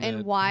what's that kinda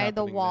and why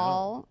the happening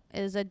wall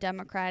is a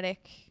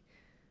Democratic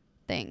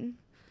thing.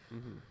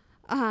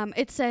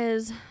 It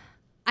says,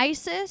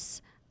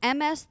 ISIS,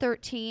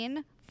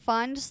 MS-13,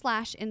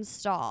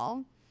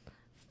 fund/install,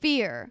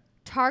 fear,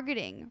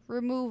 targeting,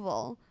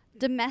 removal,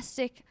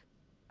 domestic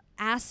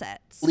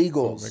assets.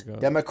 Legals. Oh my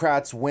God.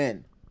 Democrats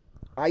win.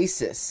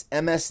 ISIS.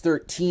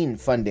 MS-13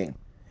 funding.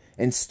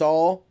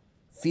 Install.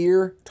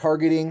 Fear.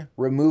 Targeting.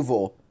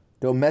 Removal.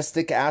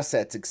 Domestic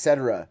assets,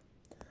 etc.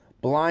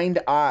 Blind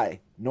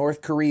eye.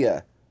 North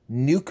Korea.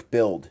 Nuke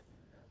build.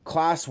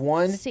 Class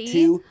 1, See,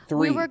 2,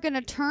 3. we were going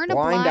to turn a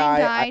blind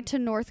eye to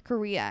North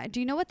Korea.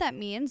 Do you know what that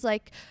means?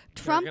 Like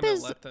Trump gonna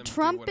is let them do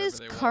Trump whatever is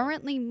they want.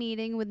 currently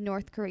meeting with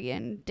North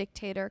Korean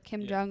dictator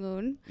Kim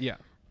Jong-un Yeah.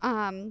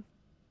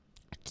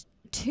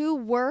 to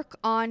work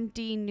on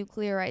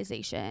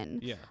denuclearization.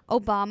 Yeah.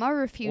 Obama Or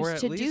refused at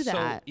to least do so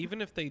that.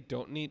 even if they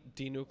don't need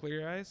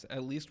denuclearize,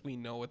 at least we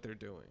know what they're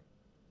doing.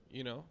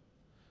 You know?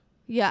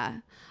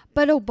 Yeah.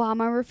 But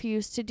Obama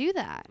refused to do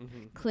that.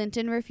 Mm-hmm.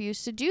 Clinton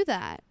refused to do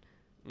that.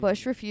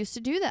 Bush refused to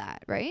do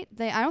that, right?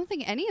 I don't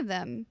think any of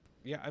them.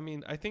 Yeah, I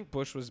mean, I think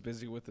Bush was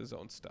busy with his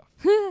own stuff.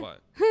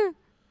 but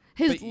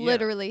His But yeah.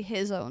 literally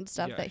his own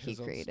stuff yeah, that he his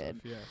own created.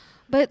 stuff, yeah.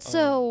 But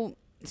so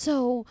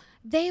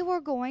they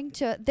were going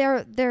to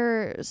their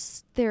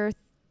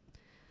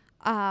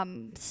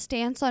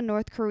stance on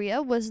North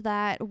Korea was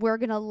that we're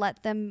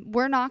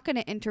not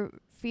gonna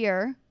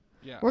interfere.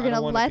 Yeah, We're I don't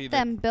gonna wanna be let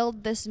them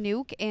build this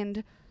nuke,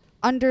 and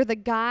under the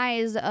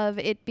guise of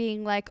it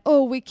being like,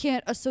 oh, we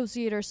can't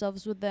associate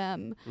ourselves with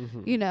them,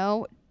 you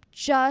know,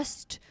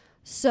 just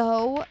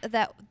so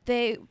that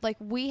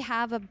we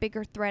have a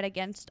bigger threat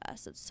against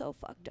us. It's so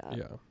fucked up.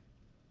 Yeah.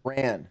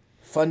 Iran.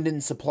 Fund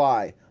and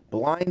supply.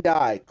 Blind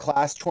eye.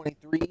 Class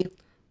 23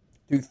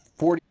 through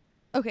 40.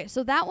 Okay,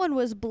 so that one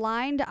was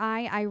blind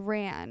eye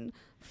Iran,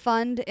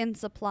 fund and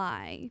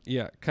supply.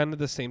 Yeah, kind of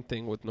the same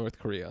thing with North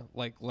Korea.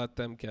 Like, let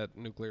them get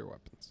nuclear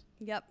weapons.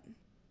 Yep.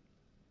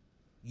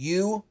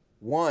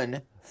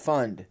 U1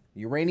 fund.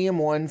 Uranium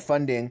 1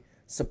 funding.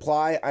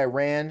 Supply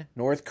Iran,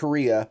 North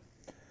Korea.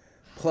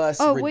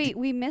 Plus. Oh wait,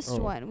 we missed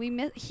one.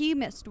 He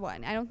missed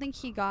one. I don't think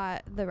he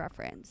got the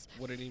reference.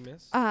 What did he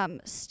miss?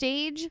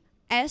 Stage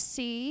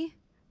SC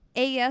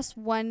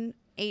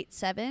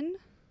AS-187.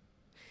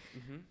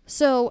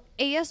 So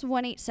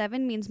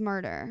AS-187 means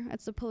murder.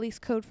 It's the police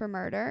code for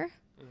murder.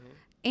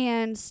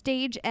 And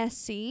stage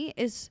SC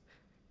is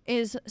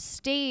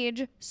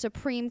stage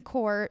Supreme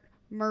Court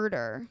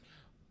murder.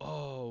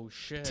 Oh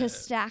shit. To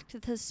stack to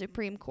the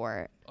Supreme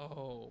Court.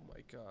 Oh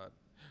my god.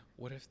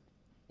 What if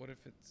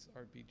it's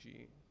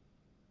RBG?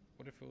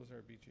 What if it was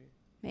RBG?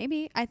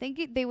 Maybe. I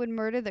think they would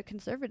murder the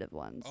conservative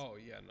ones. Oh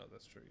yeah, no,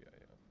 that's true. Yeah.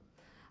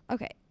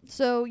 Okay.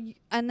 So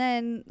and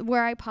then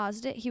where I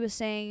paused it, he was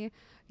saying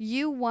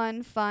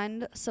U1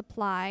 fund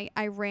supply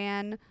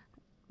Iran,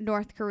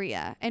 North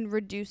Korea, and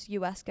reduce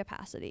U.S.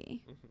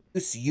 capacity.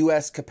 Reduce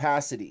U.S.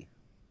 capacity.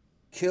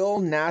 Kill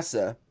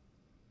NASA.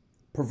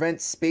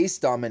 Prevent space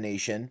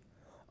domination.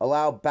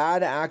 Allow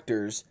bad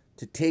actors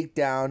to take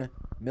down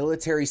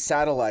military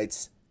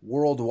satellites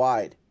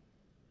worldwide.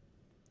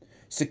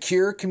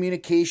 Secure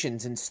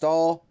communications.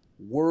 Install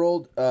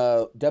world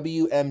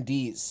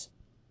WMDs.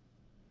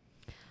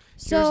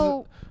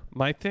 So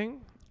my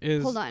thing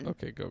is... Hold on.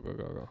 Okay,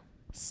 go.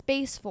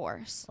 Space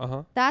Force.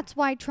 Uh-huh. That's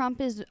why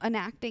Trump is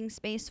enacting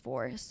Space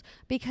Force,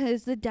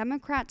 because the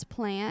Democrats'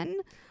 plan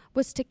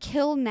was to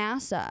kill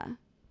NASA,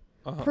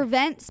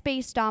 prevent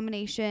space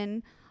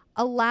domination,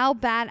 allow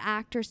bad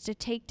actors to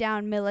take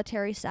down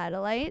military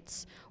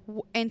satellites,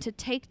 and to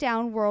take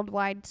down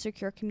worldwide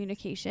secure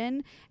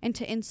communication, and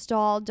to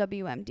install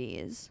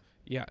WMDs.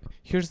 Yeah.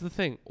 Here's the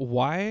thing.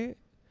 Why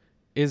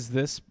is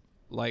this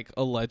like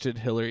alleged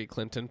Hillary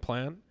Clinton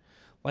plan?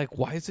 Like,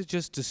 why is it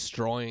just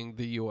destroying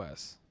the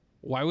U.S.?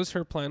 Why was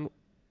her plan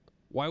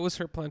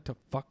to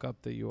fuck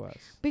up the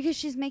U.S.? Because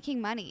she's making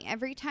money.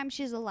 Every time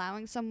she's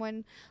allowing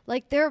someone,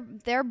 like they're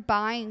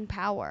buying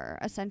power,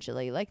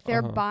 essentially. Like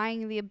they're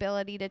buying the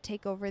ability to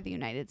take over the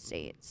United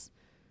States.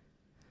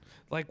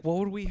 Like, what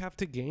would we have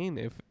to gain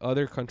if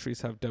other countries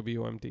have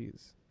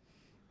WMDs?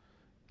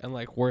 And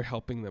like we're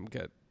helping them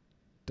get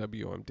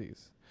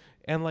WMDs.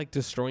 And like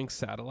destroying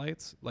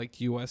satellites,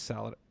 like U.S.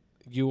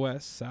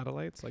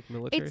 satellites, like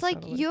military It's like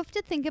satellites? you have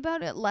to think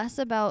about it less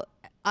about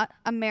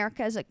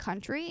America as a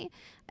country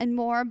and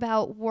more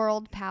about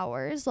world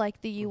powers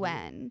like the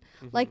UN.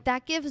 Like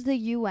that gives the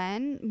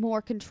UN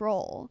more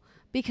control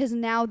because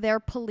now they're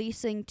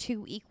policing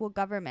two equal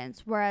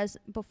governments, whereas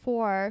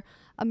before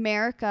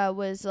America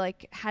was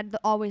like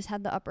always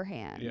had the upper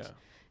hand. Yeah.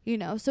 You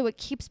know, so it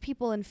keeps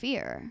people in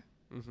fear.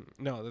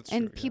 No, that's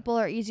and true. People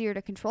are easier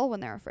to control when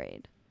they're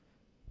afraid.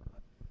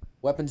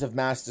 Weapons of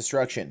mass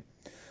destruction.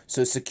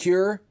 So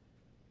secure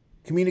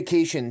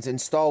communications,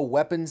 install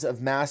weapons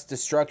of mass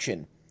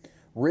destruction.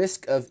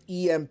 Risk of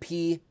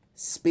EMP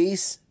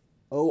space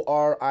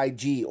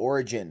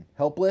origin.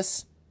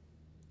 Helpless.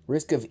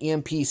 Risk of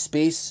EMP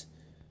space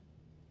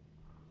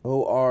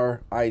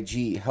origin.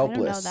 Helpless. I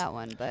don't know that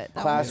one, but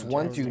that Class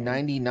 1 through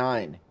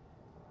 99.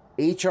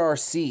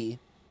 HRC.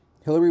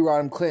 Hillary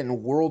Rodham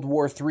Clinton. World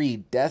War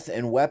III. Death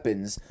and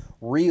weapons.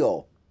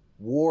 Real.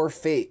 War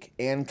fake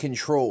and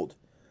controlled.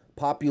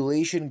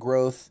 Population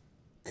growth.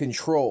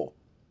 Control.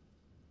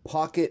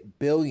 Pocket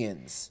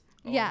billions.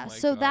 Yeah, Oh my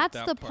so God, that's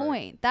that the part.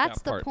 point. That's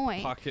That the part.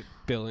 point. Pocket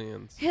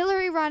billions.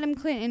 Hillary Rodham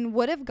Clinton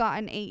would have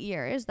gotten 8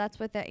 years. That's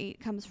what that 8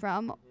 comes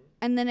from.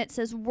 And then it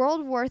says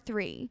World War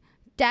III.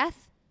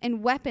 Death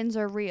and weapons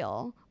are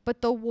real,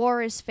 but the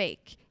war is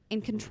fake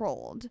and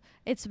controlled.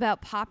 It's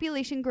about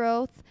population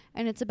growth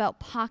and it's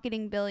about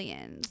pocketing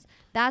billions.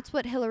 That's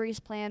what Hillary's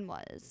plan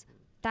was.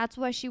 That's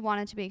why she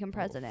wanted to become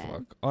president. Oh,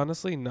 fuck.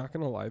 Honestly, not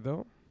gonna lie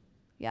though,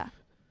 Yeah.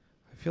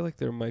 I feel like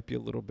there might be a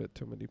little bit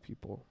too many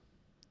people.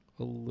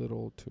 A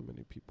little too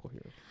many people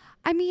here.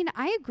 I mean,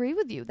 I agree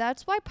with you.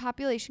 That's why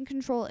population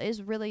control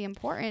is really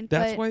important.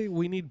 That's but why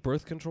we need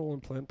birth control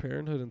and Planned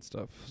Parenthood and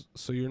stuff.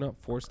 So you're not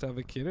forced to have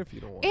a kid if you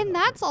don't want to. And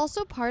that's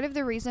also part of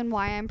the reason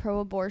why I'm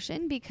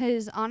pro-abortion,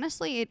 because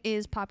honestly, it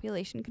is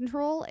population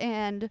control.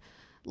 And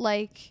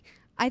like,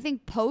 I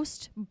think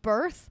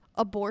post-birth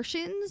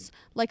abortions,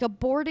 like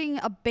aborting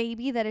a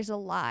baby that is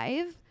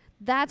alive,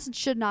 that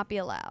should not be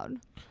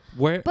allowed.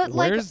 Where's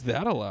like,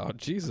 that allowed?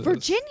 Jesus.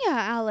 Virginia,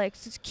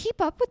 Alex, just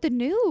keep up with the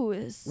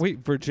news. Wait,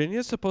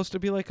 Virginia's supposed to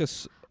be like a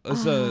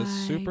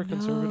super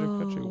conservative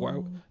country.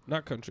 Why?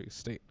 Not country,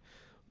 state.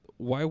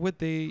 Why would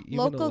they even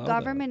Local allow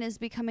government that? is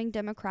becoming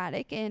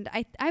democratic, and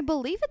I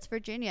believe it's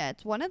Virginia.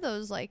 It's one of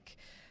those like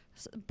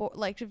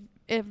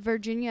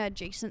Virginia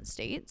adjacent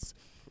states.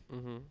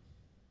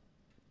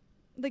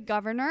 The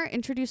governor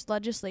introduced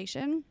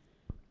legislation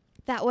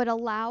that would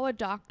allow a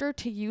doctor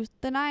to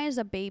euthanize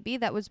a baby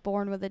that was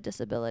born with a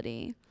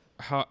disability.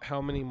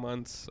 How many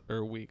months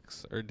or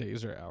weeks or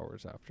days or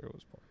hours after it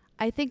was born?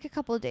 I think a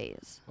couple of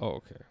days. Oh,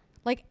 okay.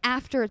 Like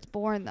after it's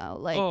born, though.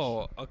 Like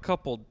a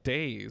couple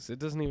days. It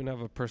doesn't even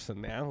have a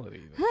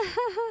personality.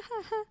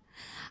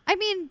 I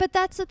mean, but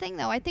that's the thing,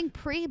 though. I think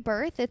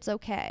pre-birth, it's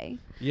okay.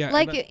 Yeah.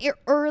 Like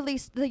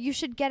you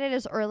should get it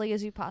as early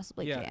as you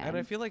possibly can. Yeah, and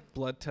I feel like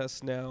blood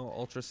tests now,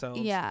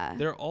 ultrasounds. Yeah.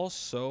 They're all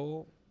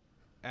so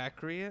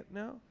accurate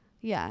now.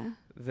 Yeah.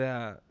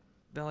 That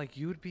like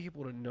you would be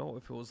able to know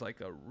if it was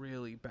like a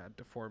really bad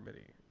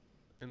deformity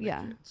in the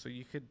kid. So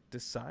you could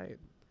decide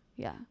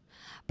Yeah.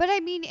 But I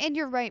mean, and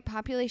you're right,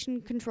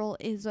 population control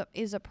is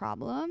a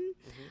problem.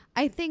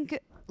 I think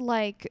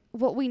like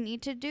what we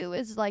need to do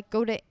is like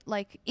go to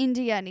like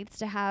India needs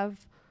to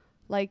have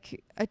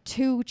like a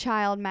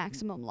 2-child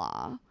maximum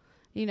law.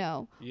 You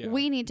know,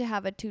 we need to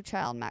have a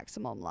 2-child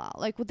maximum law.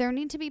 Like there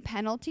need to be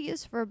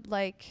penalties for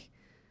like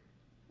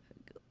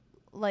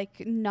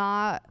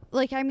not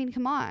like, I mean,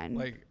 come on.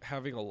 Like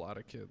having a lot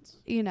of kids.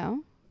 You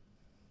know?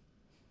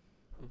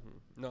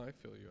 No, I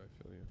feel you.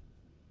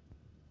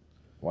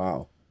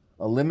 Wow.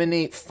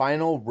 Eliminate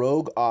final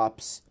rogue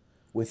ops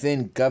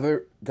within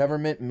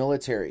government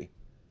military.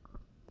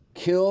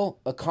 Kill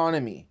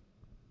economy.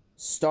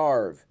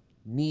 Starve.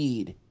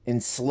 Need.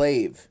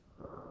 Enslave.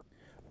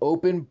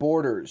 Open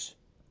borders.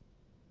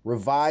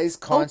 Revise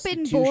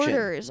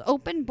constitution.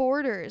 Open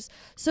borders.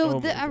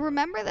 So I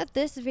remember that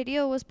this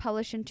video was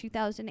published in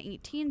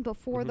 2018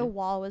 before the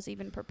wall was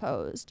even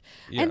proposed.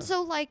 Yeah. And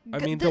so like I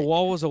mean, the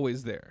wall was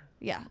always there.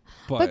 Yeah.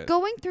 But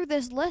going through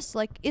this list,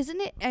 like, isn't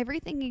it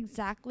everything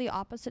exactly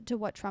opposite to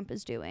what Trump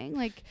is doing?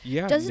 Like,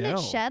 doesn't it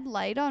shed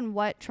light on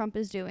what Trump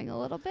is doing a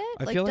little bit?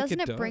 I feel like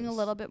doesn't it bring a does.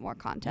 little bit more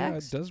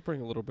context? Yeah, it does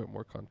bring a little bit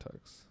more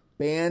context.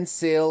 Ban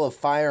sale of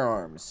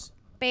firearms.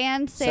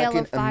 Ban sale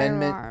Second of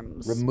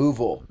firearms. Amendment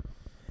removal.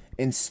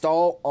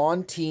 Install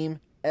on-team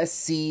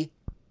SC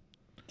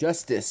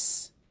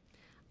justice.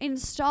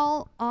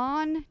 Install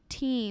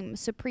on-team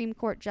Supreme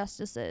Court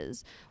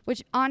justices,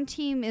 which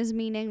on-team is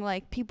meaning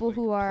like people like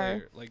who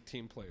are like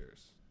team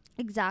players.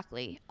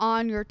 Exactly.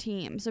 On your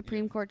team,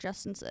 Supreme Court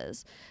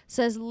justices.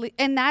 Says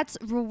and that's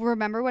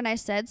remember when I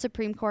said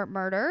Supreme Court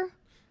murder?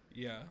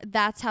 Yeah.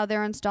 That's how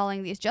they're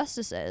installing these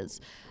justices.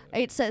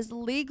 It says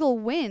legal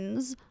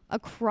wins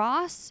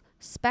across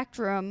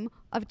spectrum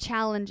of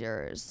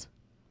challengers.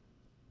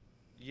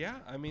 Yeah,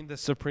 I mean the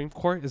Supreme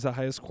Court is the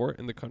highest court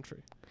in the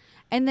country.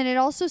 And then it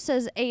also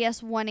says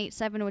AS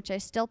 187, which I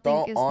still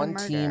think is the murder.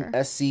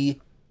 On-team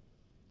SC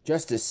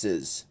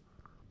justices.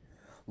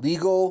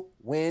 Legal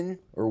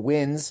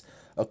wins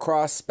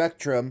across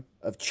spectrum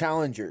of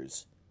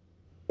challengers.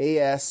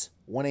 AS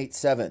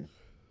 187.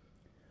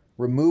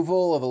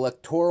 Removal of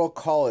electoral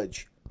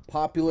college.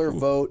 Popular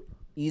vote.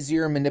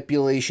 Easier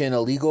manipulation.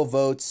 Illegal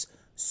votes.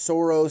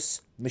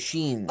 Soros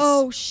machines.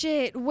 Oh,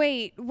 shit.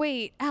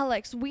 Wait,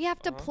 Alex. We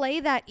have to play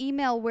that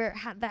email where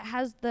that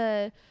has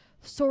the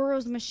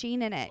Soros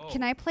machine in it. Oh.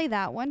 Can I play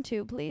that one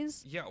too,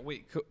 please? Yeah,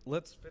 wait.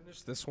 Let's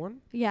finish this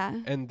one.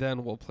 Yeah. And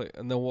then we'll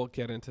we'll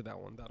get into that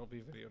one. That'll be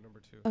video number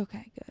 2.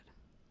 Okay,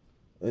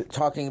 good.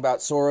 Talking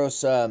about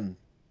Soros,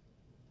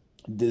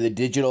 the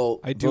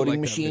digital voting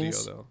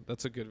machines. That video, though.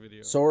 That's a good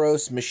video.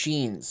 Soros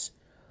machines.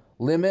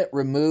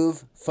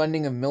 Remove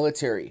funding of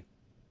military.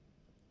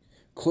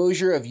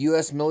 Closure of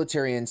U.S.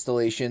 military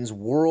installations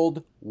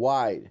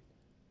worldwide.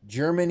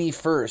 Germany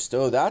first.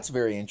 Oh, that's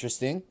very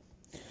interesting.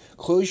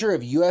 Closure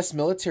of U.S.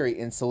 military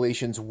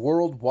installations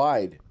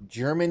worldwide.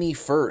 Germany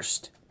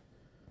first.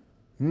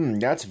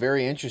 That's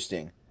very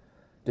interesting.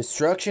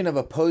 Destruction of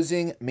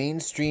opposing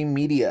mainstream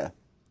media.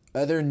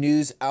 Other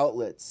news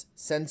outlets.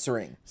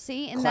 Censoring.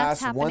 See, and Class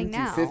that's happening 1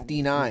 now. through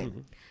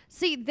 59.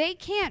 See, they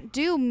can't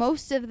do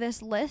most of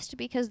this list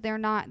because they're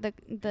not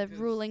the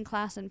ruling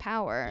class in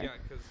power. Yeah,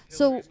 because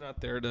Hillary's not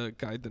there to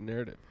guide the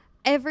narrative.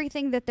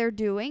 Everything that they're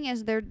doing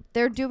is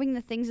they're doing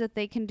the things that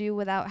they can do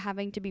without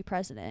having to be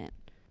president.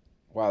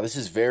 Wow, this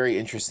is very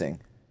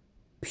interesting.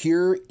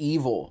 Pure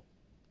evil.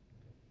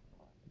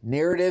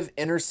 Narrative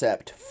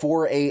intercept,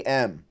 4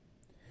 a.m.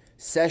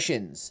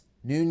 Sessions,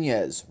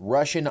 Nunez,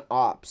 Russian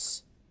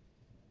ops.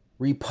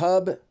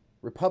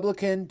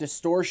 Republican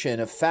distortion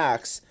of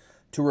facts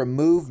to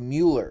remove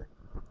Mueller.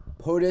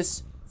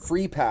 POTUS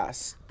free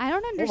pass. I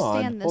don't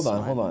understand this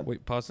one. Hold on.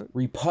 Wait, pause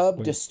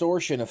it.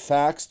 Distortion of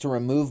facts to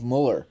remove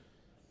Mueller.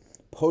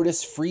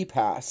 POTUS free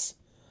pass.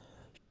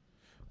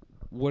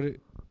 What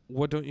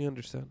don't you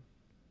understand?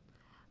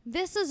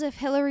 This is if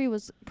Hillary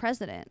was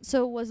president.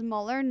 So was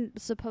Mueller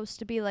supposed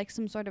to be like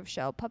some sort of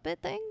show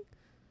puppet thing?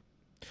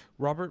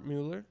 Robert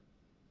Mueller?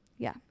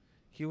 Yeah.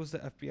 He was the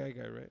FBI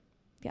guy, right?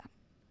 Yeah.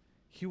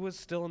 He was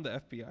still in the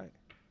FBI.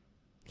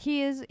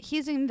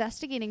 He's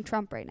investigating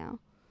Trump right now.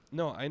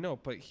 No, I know,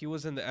 but he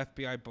was in the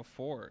FBI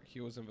before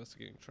he was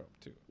investigating Trump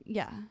too.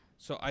 Yeah.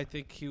 So I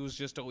think he was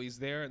just always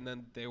there, and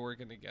then they were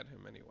going to get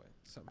him anyway.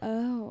 Somehow.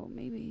 Oh,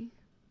 maybe.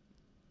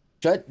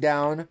 Shut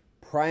down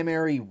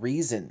primary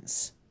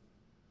reasons.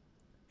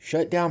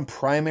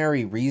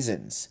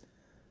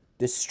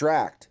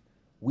 Distract.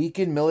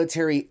 Weaken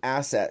military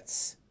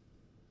assets.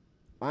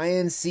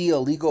 INC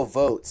illegal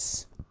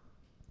votes.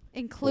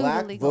 Include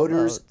Black illegal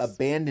voters votes.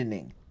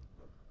 abandoning.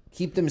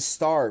 Keep them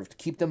starved.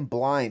 Keep them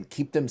blind.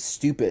 Keep them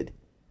stupid.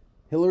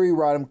 Hillary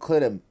Rodham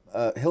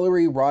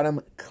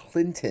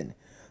Clinton.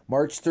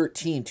 March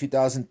 13,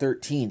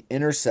 2013.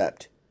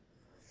 Intercept.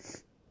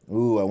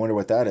 Ooh, I wonder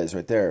what that is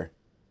right there.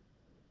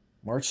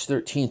 March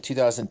 13,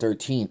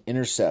 2013.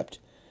 Intercept.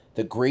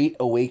 The Great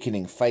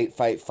Awakening. Fight,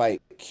 fight,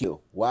 fight. Q.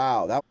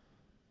 Wow.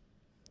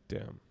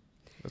 Damn.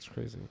 That's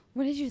crazy.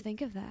 What did you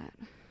think of that?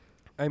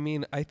 I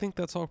mean, I think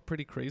that's all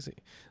pretty crazy.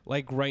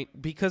 Like, right,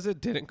 because it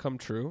didn't come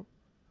true,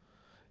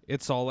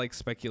 it's all like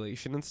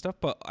speculation and stuff,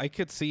 but I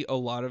could see a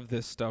lot of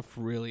this stuff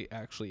really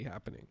actually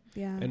happening.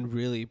 Yeah. And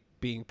really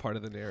being part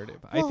of the narrative.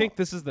 Well, I think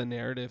this is the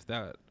narrative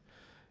that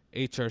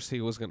HRC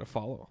was going to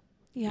follow.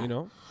 Yeah. You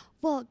know?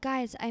 Well,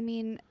 guys, I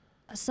mean,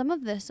 some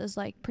of this is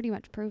like pretty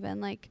much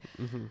proven. Like,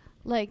 Mm-hmm.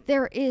 like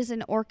there is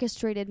an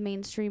orchestrated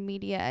mainstream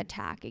media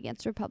attack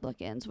against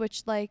Republicans,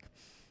 which like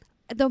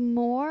the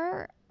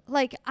more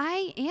like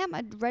I am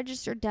a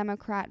registered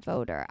Democrat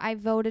voter. I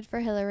voted for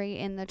Hillary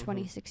in the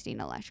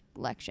 2016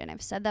 election.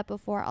 I've said that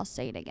before. I'll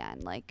say it again.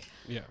 Like,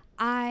 Yeah.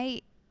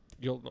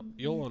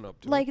 You'll own up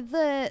to like it.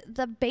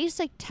 the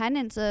basic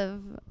tenets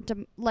of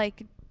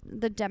like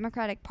the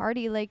Democratic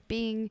Party, like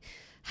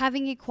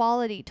having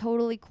equality,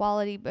 total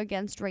equality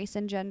against race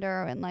and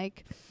gender, and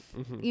like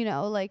you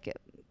know, like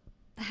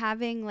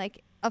having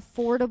like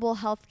affordable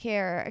health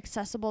care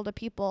accessible to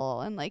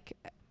people, and like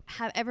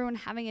have everyone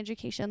having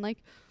education. Like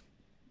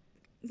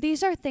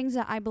these are things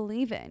that I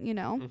believe in, you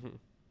know.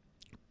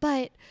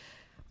 But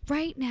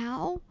right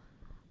now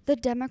the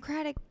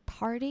Democratic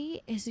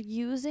Party is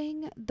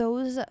using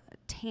those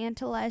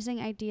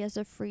tantalizing ideas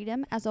of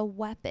freedom as a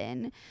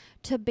weapon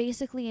to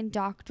basically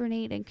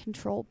indoctrinate and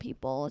control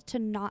people to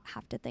not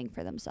have to think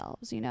for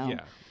themselves, you know?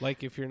 Yeah.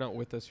 Like if you're not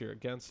with us, you're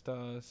against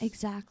us.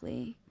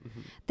 Exactly.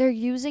 They're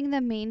using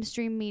the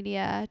mainstream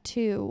media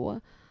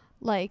to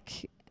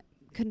like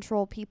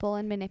control people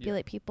and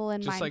manipulate people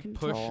and just mind like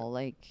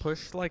control.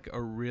 push like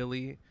a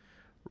really,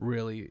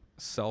 really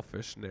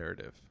selfish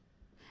narrative.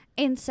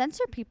 And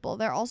censor people.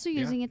 They're also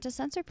using it to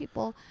censor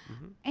people.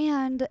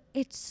 And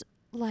it's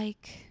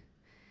like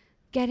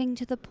getting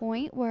to the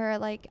point where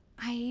like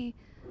I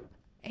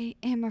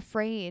am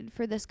afraid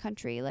for this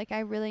country. Like I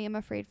really am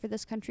afraid for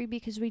this country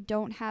because we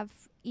don't have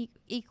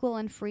equal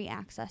and free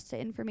access to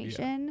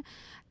information,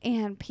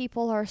 and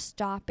people are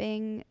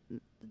stopping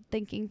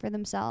thinking for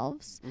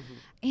themselves.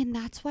 And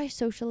that's why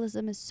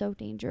socialism is so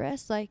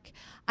dangerous. Like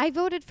I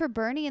voted for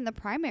Bernie in the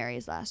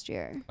primaries last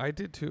year. I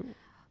did too.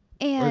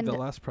 And or the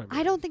last primary.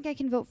 I don't think I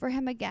can vote for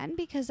him again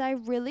because I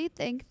really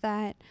think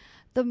that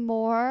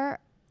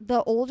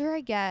the older I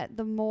get,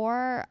 the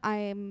more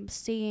I'm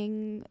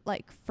seeing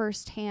like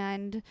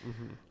firsthand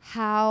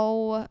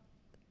how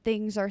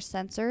things are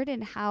censored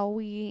and how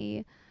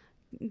we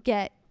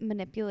get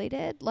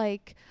manipulated.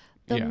 Like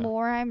the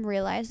more I'm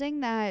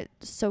realizing that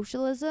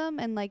socialism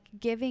and like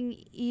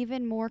giving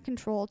even more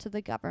control to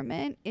the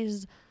government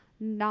is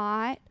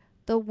not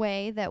the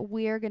way that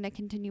we're going to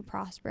continue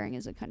prospering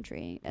as a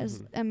country,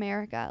 as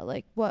America,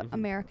 like what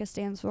America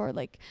stands for.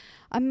 Like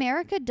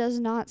America does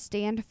not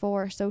stand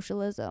for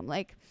socialism.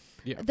 Like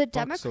the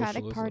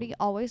Democratic Party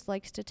always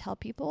likes to tell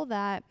people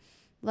that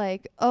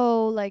like,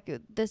 oh, like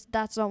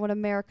that's not what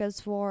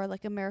America's for.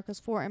 Like America's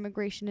for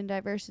immigration and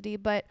diversity,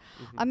 but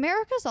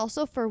America's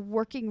also for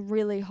working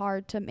really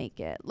hard to make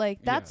it. Like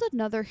that's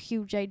another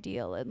huge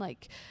ideal. And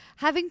like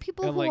having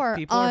people and who like, are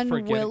people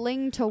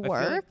unwilling to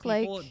work,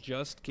 like people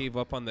just gave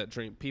up on that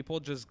dream. People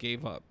just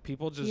gave up.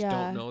 People just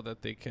don't know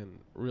that they can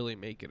really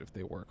make it if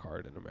they work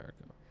hard in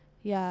America.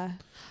 Yeah.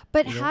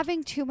 But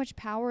having too much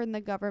power in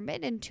the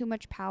government and too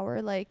much power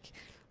like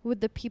with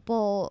the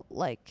people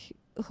like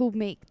who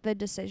make the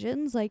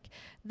decisions, like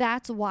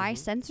that's why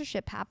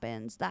censorship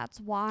happens.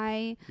 That's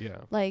why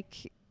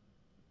like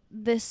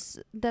that's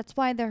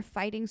why they're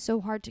fighting so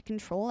hard to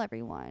control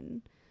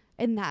everyone.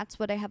 And that's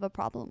what I have a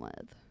problem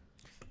with.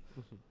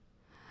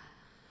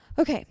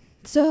 Okay,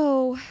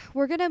 so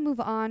we're gonna move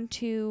on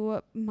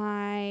to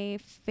my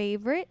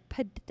favorite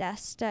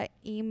Podesta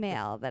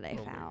email that I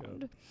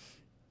found.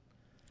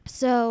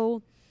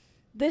 So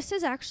this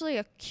is actually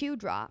a Q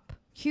drop.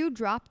 Q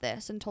dropped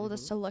this and told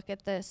us to look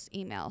at this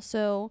email.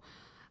 So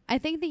I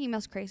think the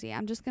email's crazy.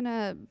 I'm just going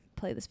to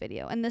play this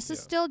video. And this is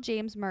still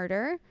James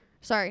Munder.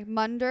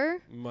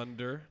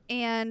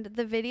 And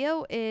the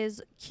video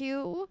is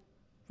Q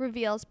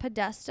reveals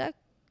Podesta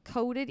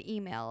coded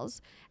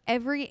emails.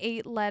 Every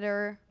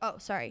 3-letter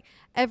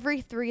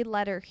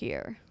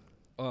here.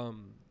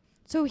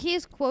 So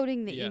he's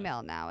quoting the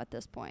email now at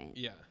this point.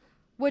 Yeah.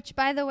 Which,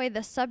 by the way,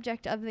 the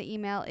subject of the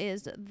email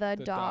is the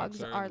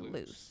dogs are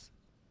loose.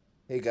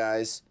 Hey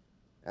guys,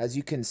 as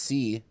you can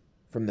see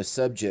from the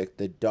subject,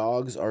 the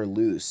dogs are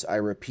loose. I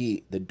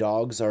repeat, the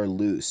dogs are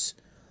loose.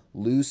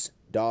 Loose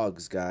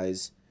dogs,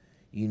 guys.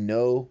 You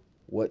know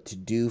what to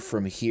do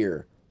from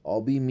here.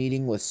 I'll be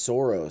meeting with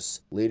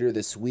Soros later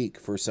this week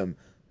for some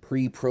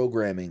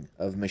pre-programming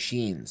of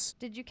machines.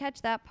 Did you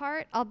catch that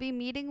part? I'll be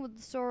meeting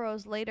with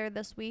Soros later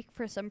this week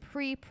for some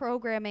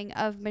pre-programming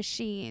of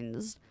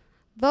machines.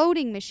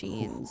 Voting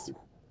machines.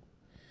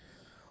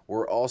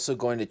 We're also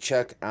going to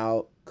check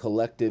out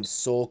Collective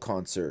Soul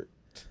Concert.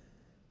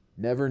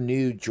 Never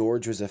knew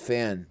George was a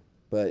fan,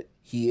 but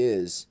he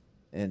is,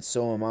 and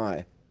so am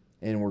I,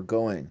 and we're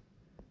going.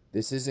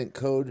 This isn't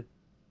code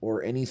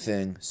or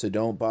anything, so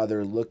don't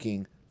bother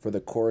looking for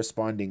the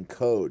corresponding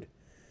code.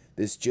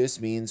 This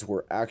just means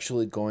we're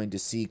actually going to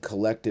see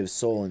Collective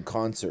Soul in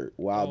concert.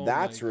 Wow,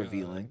 that's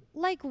revealing.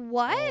 Like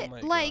what? Oh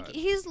like God.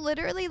 He's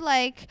literally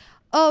like,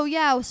 Oh,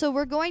 yeah. So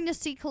we're going to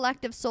see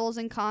Collective Souls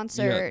in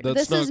concert.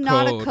 that's This is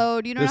not not code. a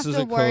code. You don't This have to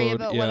is a worry code,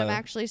 about what I'm yeah.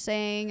 actually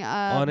saying.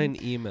 On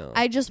an email.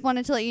 I just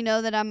wanted to let you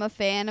know that I'm a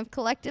fan of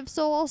Collective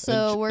Soul.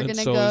 So we're going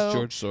to so is go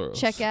George Soros.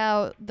 check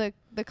out the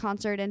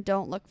concert and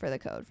don't look for the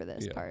code for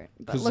this part.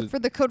 But 'Cause look for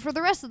the code for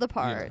the rest of the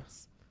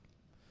parts.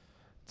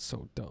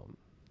 So dumb.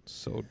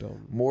 So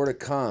dumb. More to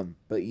come.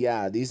 But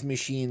yeah, these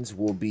machines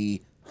will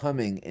be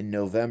humming in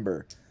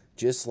November,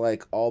 just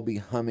like I'll be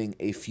humming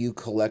a few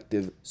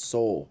Collective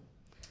Soul.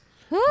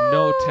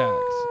 No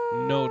tact.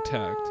 No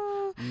tact.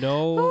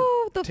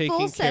 No The taking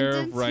full care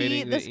sentence. of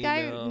writing This the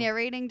guy email.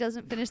 narrating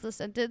doesn't finish the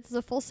sentence.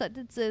 The full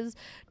sentence is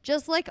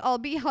just like I'll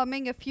be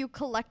humming a few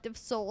Collective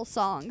Soul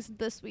songs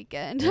this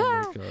weekend. Oh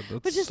my god,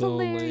 that's Which is so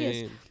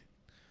hilarious. lame.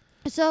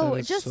 So That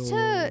is just so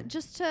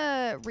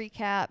to lame.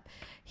 recap,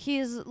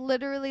 he's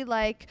literally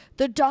like,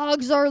 the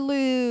dogs are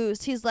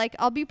loose. He's like,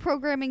 I'll be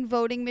programming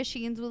voting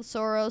machines with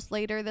Soros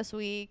later this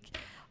week.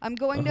 I'm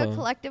going to a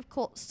Collective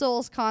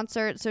Souls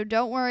concert, so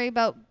don't worry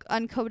about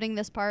uncoding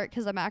this part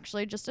because I'm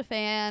actually just a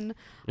fan.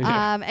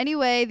 Yeah.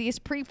 Anyway, these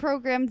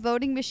pre-programmed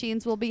voting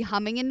machines will be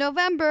humming in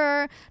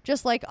November,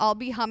 just like I'll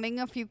be humming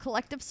a few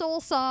Collective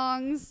Soul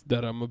songs.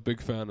 That I'm a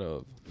big fan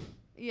of.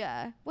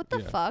 Yeah. What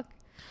the Yeah. fuck?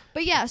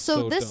 But yeah,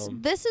 so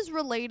dumb. this is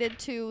related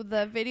to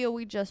the video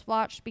we just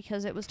watched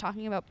because it was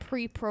talking about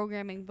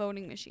pre-programming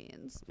voting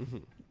machines. Mm-hmm.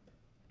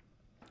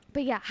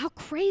 But yeah, how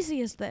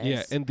crazy is this?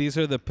 Yeah, and these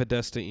are the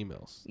Podesta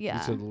emails. Yeah.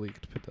 These are the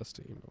leaked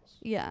Podesta emails.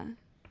 Yeah.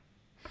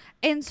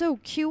 And so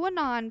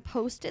QAnon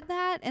posted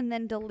that and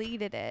then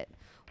deleted it,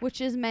 which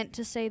is meant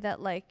to say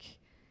that, like,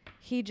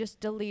 he just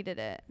deleted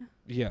it.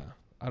 Yeah.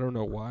 I don't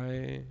know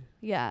why.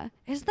 Yeah.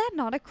 Is that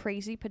not a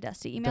crazy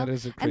Podesta email? That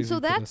is a And crazy so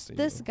that's Podesta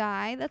this email.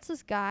 guy,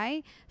 this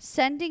guy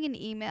sending an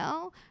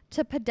email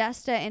to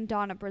Podesta in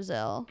Donna,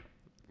 Brazil.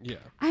 Yeah.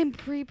 I'm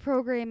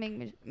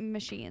pre-programming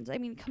machines. I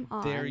mean, come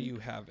on. There you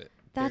have it.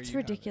 That's There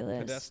you have it. ridiculous.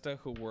 Podesta,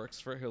 who works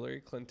for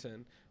Hillary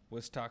Clinton,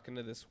 was talking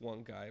to this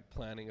one guy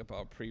planning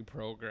about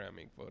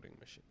pre-programming voting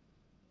machine.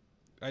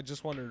 I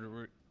just wanted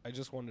to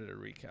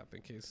recap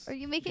in case. Are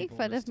you making people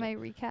fun of missed it. my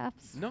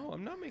recaps? No,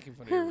 I'm not making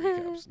fun of your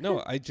recaps.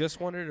 No, I just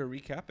wanted to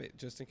recap it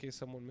just in case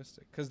someone missed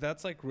it, because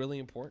that's like really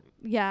important.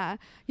 Yeah.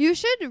 You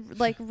should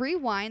like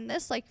rewind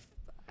this like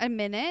a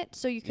minute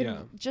so you can Yeah.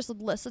 just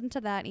listen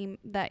to that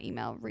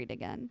email, read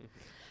again.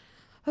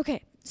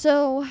 Okay.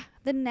 So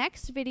the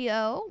next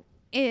video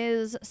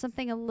is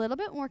something a little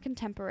bit more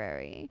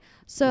contemporary.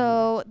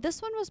 So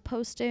this one was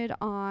posted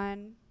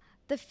on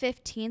the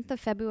 15th of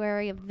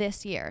February of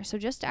this year. So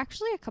just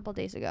actually a couple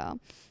days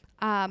ago.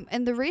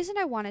 And the reason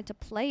I wanted to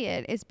play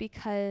it is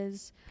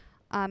because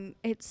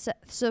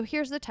so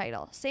here's the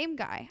title. Same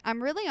guy.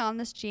 I'm really on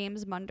this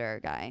James Munder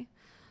guy.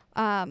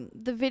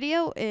 The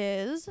video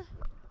is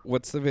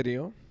What's the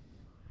video?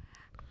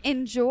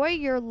 Enjoy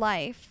Your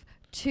Life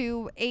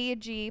to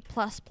AG+++.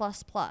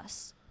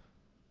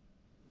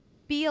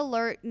 Be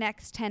alert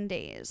next 10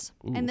 days.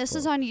 Ooh, and this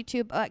is fuck. on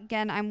YouTube.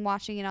 Again, I'm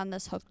watching it on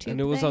this HookTube And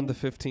it was on the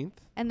thing. 15th?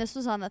 And this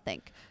was on the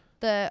Think.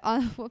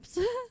 Whoops.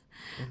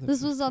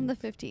 This was on the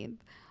 15th.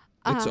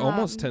 It's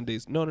almost 10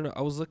 days. No.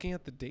 I was looking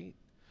at the date.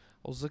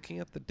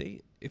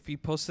 If he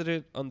posted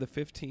it on the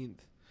 15th,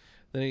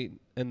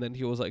 then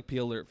he was like, be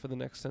alert for the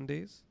next 10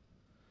 days.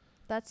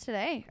 That's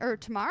today. Or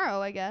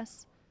tomorrow, I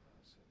guess.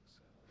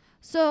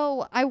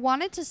 So I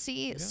wanted to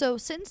see. Yeah. So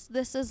since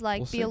this is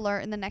like We'll be see.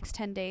 alert in the next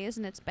 10 days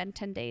and it's been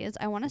 10 days,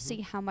 I want to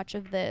see how much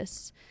of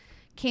this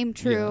came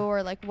true Yeah.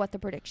 or like what the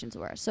predictions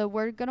were. So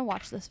we're going to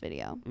watch this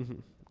video.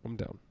 I'm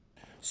down.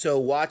 So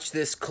watch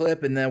this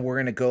clip, and then we're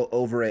going to go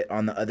over it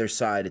on the other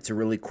side. It's a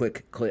really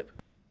quick clip.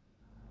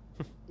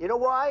 You know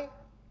why?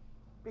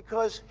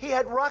 Because he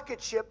had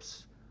rocket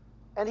ships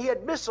and he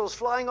had missiles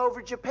flying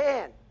over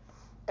Japan.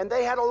 And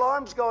they had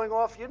alarms going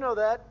off, you know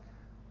that.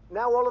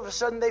 Now all of a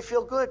sudden they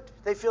feel good.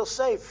 They feel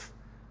safe.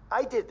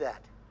 I did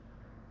that.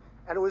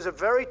 And it was a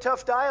very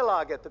tough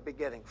dialogue at the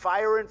beginning.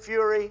 Fire and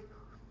fury,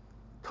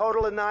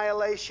 total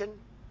annihilation.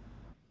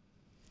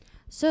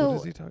 So What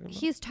is he talking about?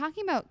 he's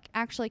talking about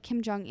actually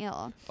Kim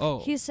Jong-il. Oh.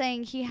 He's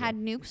saying he had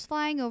nukes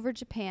flying over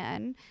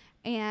Japan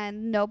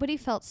and nobody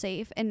felt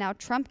safe. And now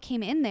Trump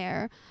came in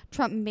there.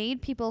 Trump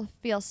made people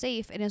feel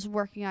safe and is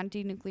working on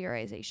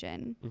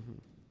denuclearization.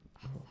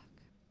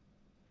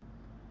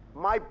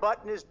 My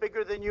button is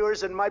bigger than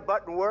yours and my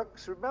button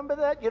works. Remember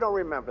that? You don't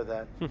remember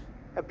that.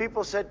 And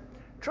people said,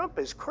 Trump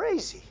is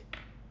crazy.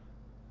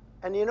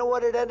 And you know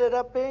what it ended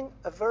up being?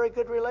 A very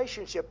good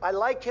relationship. I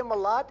like him a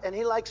lot and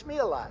he likes me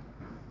a lot.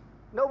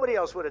 Nobody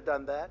else would have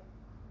done that.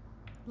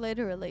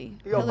 Literally.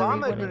 The Hillary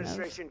Obama wouldn't have.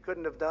 administration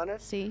couldn't have done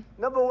it. See?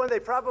 Number one, they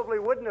probably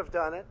wouldn't have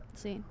done it.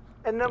 See?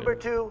 And number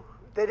two,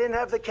 they didn't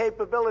have the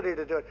capability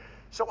to do it.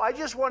 So I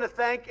just want to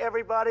thank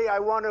everybody. I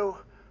want to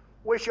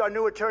wish our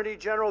new Attorney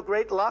General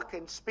great luck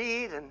and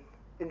speed and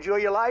enjoy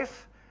your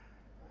life.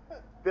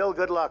 Bill,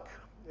 good luck.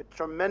 A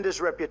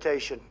tremendous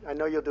reputation. I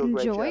know you'll do a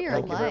great job. Enjoy your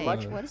Thank you very life.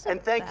 much. What is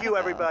And thank that you, about?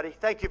 everybody.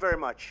 Thank you very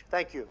much.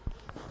 Thank you.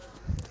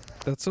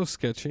 That's so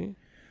sketchy.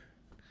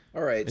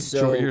 All right, Enjoy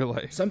so your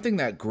life. something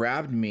that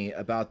grabbed me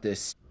about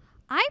this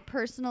I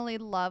personally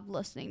love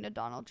listening to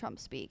Donald Trump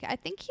speak. I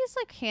think he's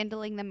like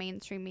handling the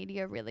mainstream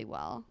media really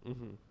well.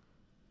 Mm-hmm.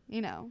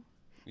 You know,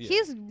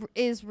 Yeah.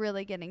 is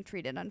really getting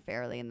treated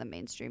unfairly in the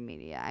mainstream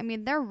media. I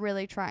mean, they're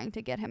really trying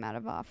to get him out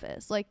of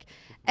office. Like,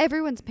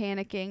 everyone's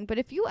panicking, but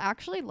if you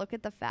actually look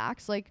at the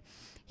facts, like,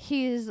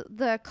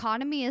 the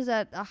economy is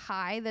at a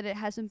high that it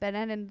hasn't been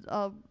at in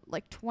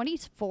like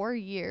 24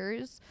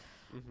 years.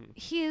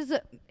 Mm-hmm.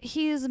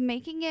 He's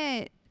making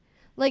it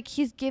like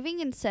he's giving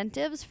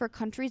incentives for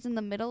countries in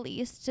the Middle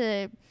East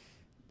to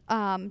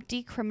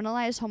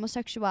decriminalize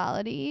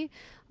homosexuality.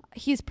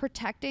 He's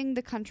protecting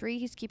the country.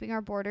 He's keeping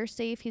our borders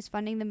safe. He's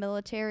funding the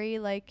military.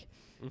 Like,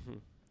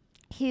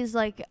 he's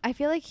like, I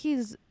feel like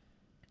he's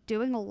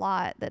doing a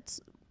lot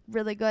that's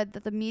really good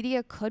that the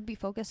media could be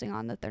focusing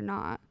on that they're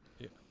not.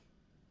 Yeah.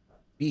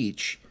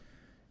 Speech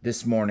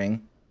this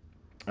morning.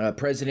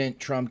 President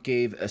Trump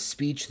gave a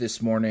speech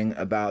this morning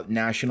about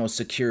national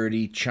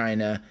security,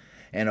 China,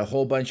 and a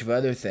whole bunch of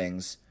other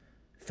things.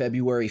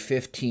 February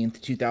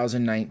 15th,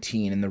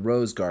 2019 in the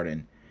Rose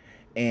Garden.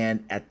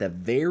 And at the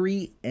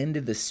very end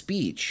of the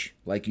speech,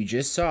 like you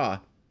just saw,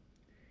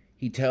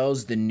 he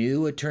tells the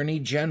new Attorney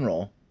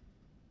General,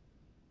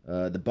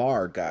 the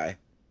Barr guy,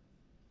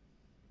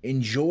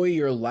 enjoy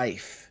your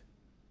life.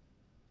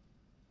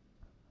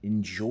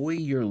 Enjoy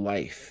your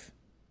life.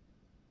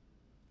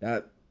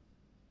 That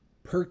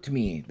perked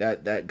me.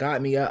 That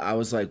got me up. I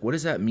was like, what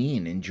does that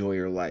mean, enjoy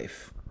your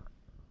life?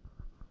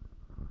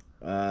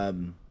 Yeah,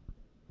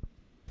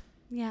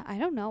 I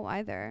don't know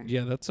either.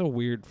 Yeah, that's a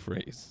weird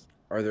phrase.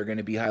 Are there going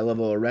to be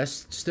high-level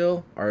arrests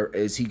still? Or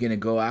is he going to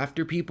go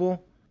after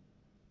people?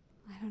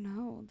 I don't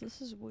know.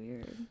 This is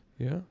weird.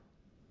 Yeah.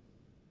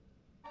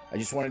 I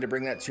just wanted to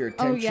bring that to your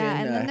attention. Oh, yeah.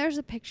 And then there's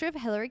a picture of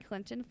Hillary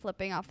Clinton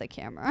flipping off the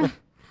camera.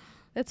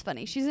 It's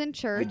funny. She's in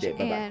church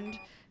and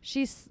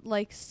she's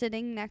like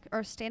standing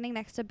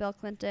next to Bill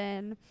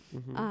Clinton.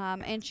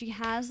 And she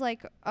has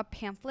like a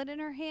pamphlet in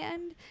her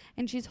hand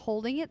and she's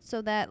holding it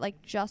so that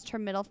like just her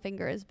middle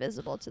finger is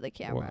visible to the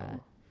camera. Wow.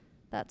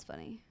 That's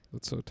funny.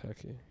 That's so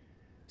tacky.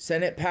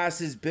 Senate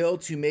passes bill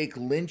to make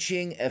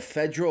lynching a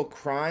federal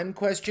crime, ?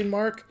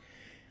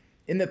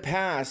 In the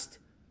past,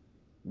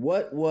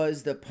 what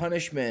was the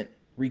punishment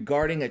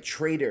regarding a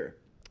traitor?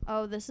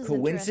 Oh, this is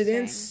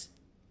Coincidence?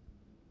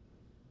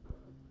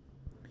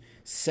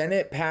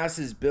 Senate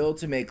passes bill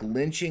to make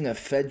lynching a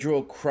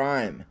federal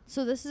crime.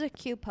 So this is a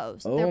Q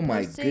post. Oh, They're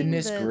my posting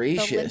goodness the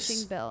gracious.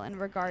 lynching bill in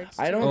regards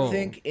to I don't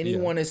think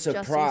anyone is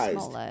Jussie surprised.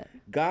 Smollett.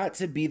 Got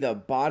to be the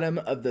bottom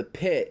of the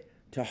pit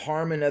to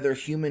harm another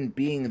human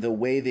being the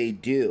way they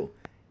do.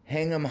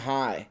 Hang 'em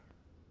high.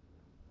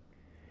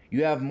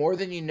 You have more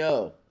than you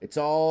know. It's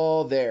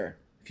all there.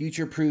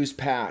 Future proves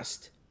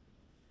past.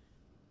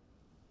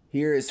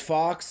 Here is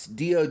Fox.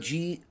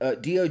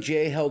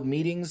 DOJ held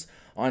meetings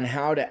on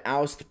how to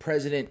oust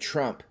President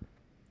Trump.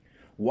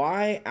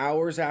 Why,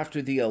 hours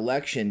after the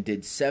election,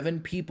 did 7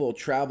 people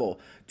travel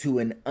to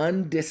an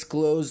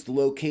undisclosed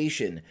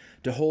location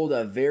to hold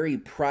a very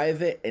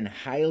private and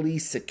highly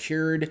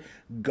secured,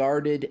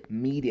 guarded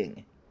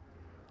meeting?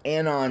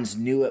 Anons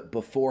knew it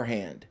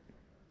beforehand.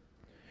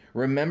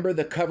 Remember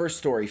the cover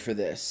story for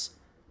this.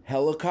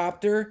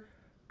 Helicopter?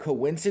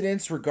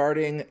 Coincidence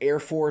regarding Air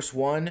Force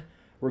One?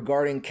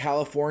 Regarding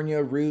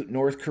California route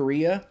North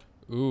Korea?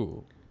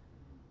 Ooh.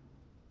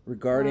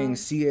 Regarding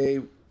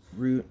CA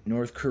route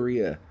North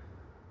Korea.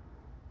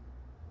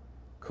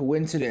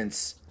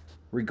 Coincidence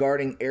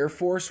regarding Air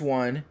Force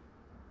One,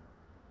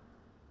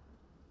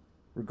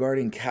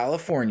 regarding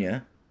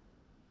California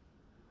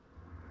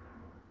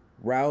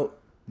route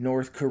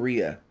North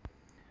Korea.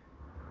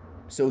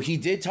 So he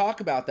did talk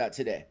about that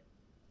today.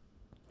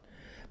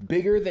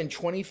 Bigger than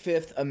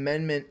 25th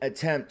Amendment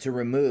attempt to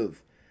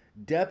remove.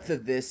 Depth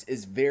of this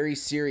is very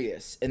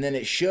serious. And then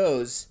it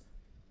shows,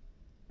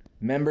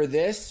 remember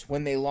this,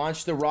 when they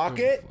launched the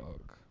rocket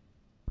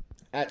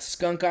at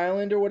Skunk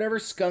Island or whatever,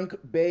 Skunk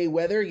Bay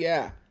weather,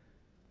 yeah.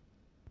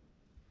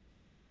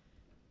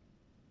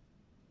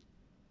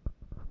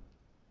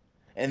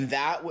 And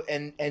that,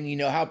 and you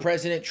know how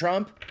President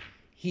Trump,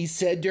 he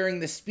said during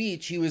the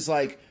speech, he was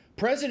like,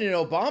 President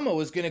Obama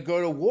was going to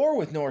go to war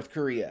with North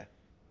Korea.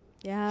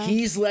 Yeah.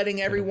 He's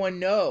letting everyone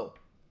know.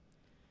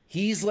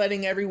 He's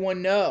letting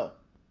everyone know.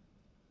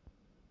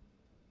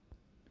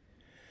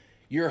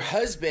 Your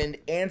husband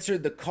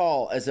answered the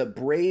call as a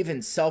brave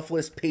and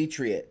selfless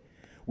patriot.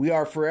 We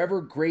are forever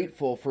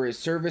grateful for his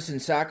service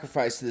and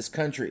sacrifice to this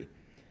country.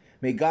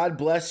 May God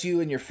bless you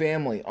and your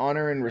family.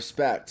 Honor and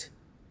respect.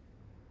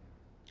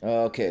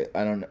 Okay,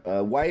 I don't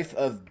know. Wife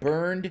of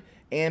burned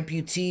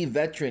amputee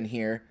veteran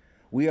here.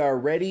 We are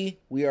ready.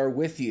 We are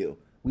with you.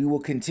 We will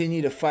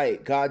continue to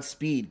fight.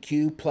 Godspeed.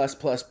 Q+++.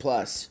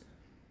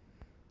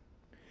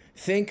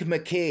 Think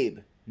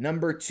McCabe.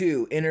 Number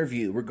 2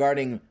 interview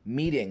regarding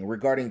meeting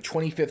regarding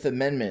 25th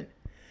Amendment.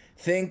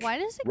 Think Why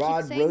does it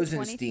Rod keep saying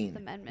Rosenstein. 25th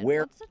Amendment?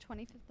 Where What's the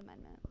 25th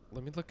Amendment?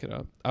 Let me look it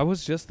up. I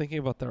was just thinking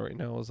about that right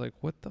now. I was like,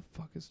 what the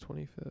fuck is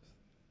 25th?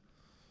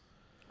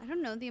 I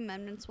don't know the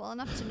amendments well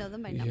enough to know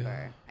them by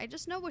number. I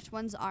just know which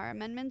ones are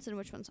amendments and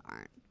which ones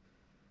aren't.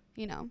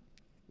 You know?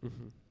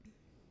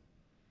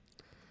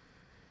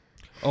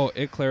 Oh,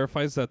 it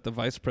clarifies that the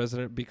vice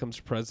president becomes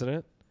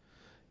president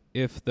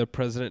if the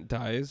president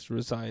dies,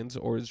 resigns,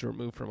 or is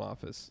removed from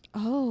office.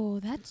 Oh,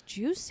 that's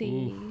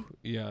juicy. Oof,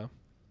 yeah.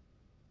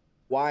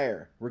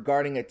 Wire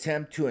regarding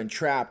attempt to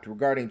entrap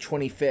regarding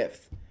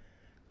 25th.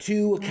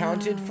 2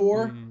 accounted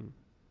for.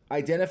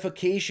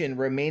 Identification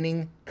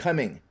remaining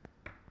coming.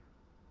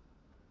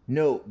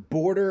 Note,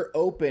 border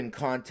open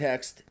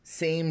context,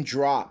 same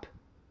drop.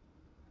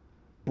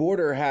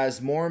 Border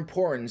has more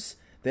importance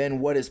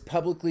than what is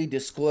publicly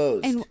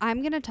disclosed. And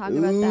I'm going to talk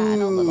about that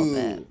in a little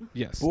bit.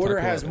 Yes. Border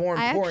talk has about it. more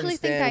importance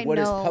than what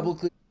is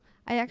publicly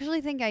I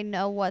actually think I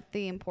know what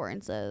the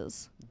importance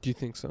is. Do you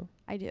think so?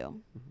 I do.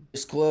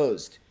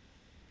 disclosed.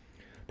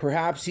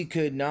 Perhaps he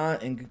could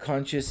not in good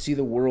conscience see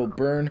the world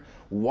burn.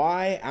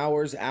 Why,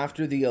 hours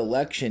after the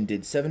election,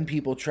 did 7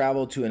 people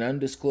travel to an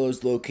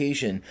undisclosed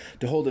location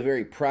to hold a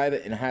very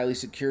private and highly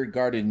secured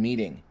guarded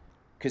meeting?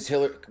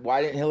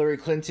 Why didn't Hillary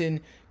Clinton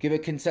give a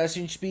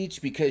concession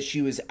speech? Because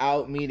she was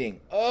out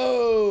meeting.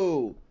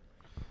 Oh!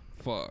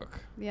 Fuck.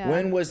 Yeah.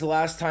 When was the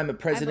last time a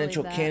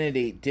presidential that.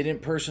 candidate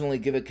didn't personally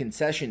give a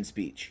concession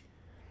speech?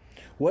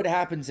 What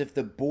happens if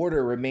the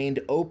border remained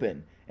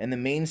open and the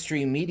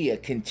mainstream media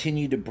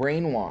continued to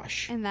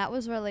brainwash? And that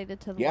was related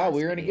to the Yeah, last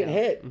we were going to video. get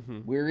hit.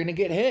 We were going to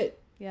get hit.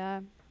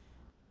 Yeah.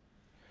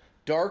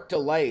 Dark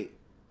delight.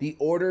 The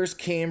orders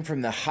came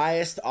from the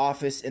highest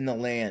office in the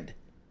land.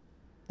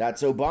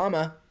 That's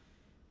Obama.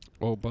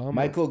 Obama.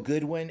 Michael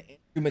Goodwin,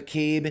 Andrew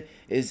McCabe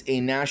is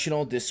a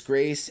national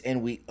disgrace,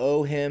 and we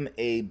owe him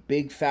a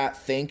big fat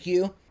thank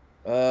you.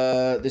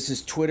 This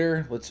is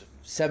Twitter.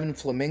 7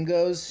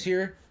 flamingos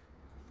here.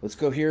 Let's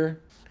go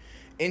here.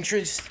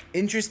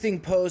 Interesting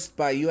post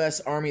by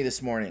U.S. Army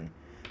this morning.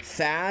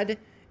 THAAD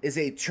is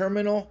a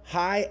terminal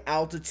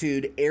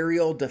high-altitude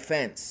aerial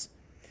defense,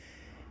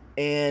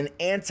 an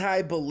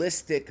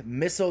anti-ballistic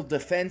missile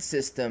defense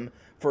system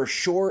for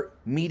short,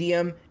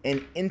 medium,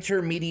 and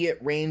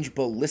intermediate-range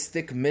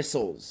ballistic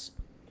missiles.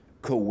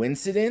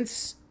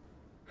 Coincidence?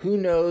 Who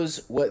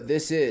knows what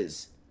this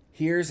is?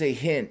 Here's a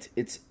hint.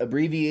 Its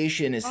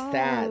abbreviation is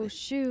THAAD. Oh,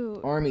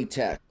 shoot. Army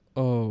Tech.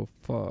 Oh,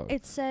 fuck.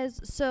 It says,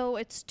 so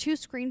it's 2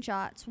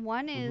 screenshots.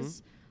 One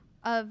is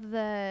of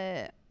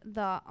the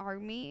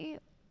army,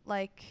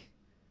 like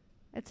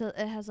it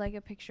has like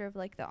a picture of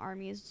like the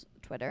army's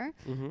Twitter,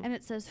 and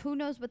it says, who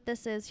knows what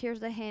this is?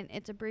 Here's a hint.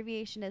 Its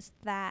abbreviation is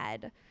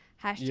THAAD,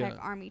 hashtag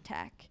Army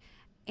Tech.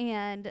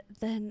 And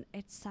then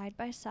it's side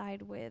by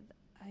side with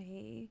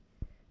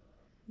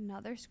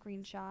another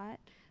screenshot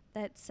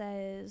that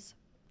says,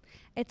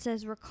 it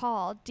says,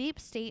 recall, Deep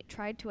State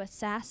tried to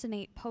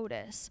assassinate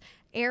POTUS,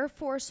 Air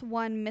Force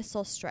One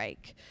missile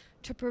strike,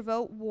 to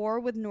provoke war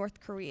with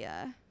North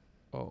Korea.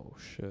 Oh,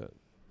 shit.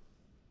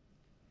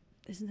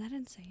 Isn't that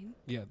insane?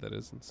 Yeah, that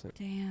is insane.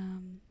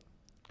 Damn.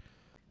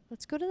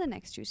 Let's go to the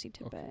next juicy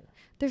tidbit. Okay.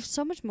 There's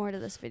so much more to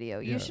this video.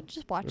 Yeah, You should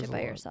just watch there's it a by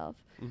lot. yourself.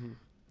 Mm-hmm.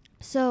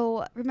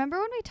 So, remember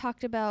when we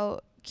talked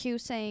about Q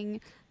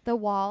saying the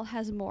wall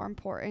has more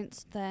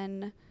importance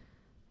than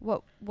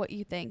what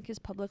you think is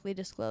publicly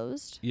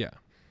disclosed? Yeah.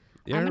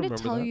 Yeah, I'm I going to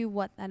remember tell that. you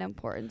what that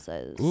importance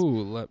is.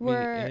 Ooh, let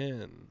We're- me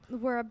in.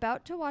 We're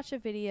about to watch a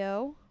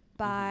video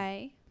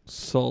by,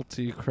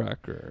 Salty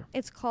cracker.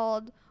 it's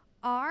called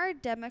Are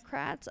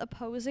Democrats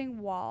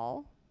Opposing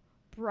Wall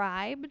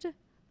Bribed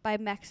by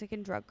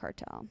Mexican Drug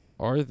Cartel?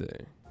 Are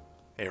they?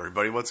 Hey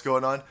everybody, what's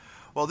going on?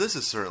 Well, this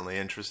is certainly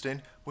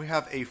interesting. We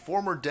have a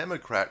former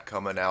Democrat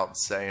coming out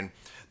saying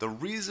the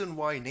reason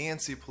why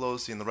Nancy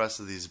Pelosi and the rest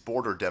of these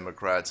border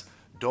Democrats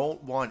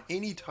don't want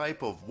any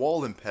type of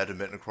wall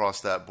impediment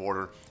across that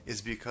border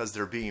is because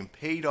they're being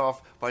paid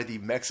off by the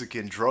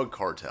Mexican drug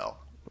cartel.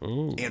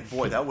 Ooh. And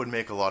boy, that would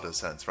make a lot of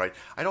sense, right?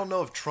 I don't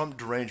know if Trump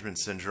derangement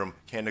syndrome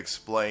can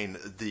explain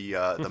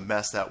the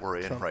mess that we're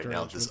in Trump right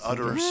now. This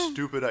derangement utter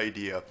stupid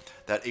idea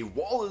that a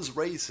wall is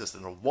racist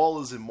and a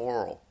wall is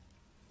immoral.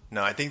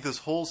 Now, I think this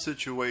whole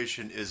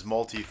situation is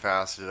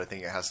multifaceted. I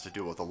think it has to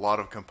do with a lot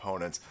of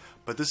components.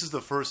 But this is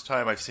the first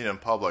time I've seen in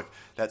public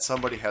that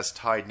somebody has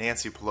tied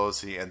Nancy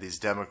Pelosi and these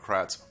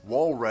Democrats'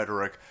 wall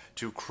rhetoric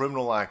to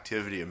criminal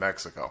activity in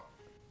Mexico.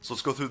 So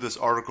let's go through this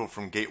article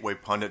from Gateway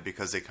Pundit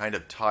because they kind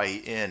of tie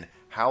in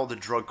how the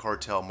drug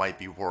cartel might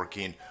be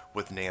working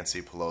with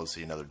Nancy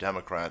Pelosi and other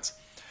Democrats.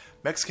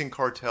 Mexican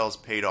cartels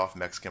paid off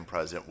Mexican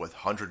president with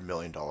 $100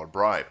 million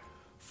bribe.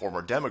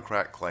 Former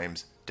Democrat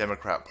claims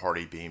Democrat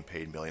Party being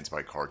paid millions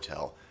by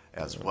cartel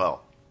as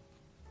well.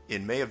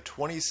 In May of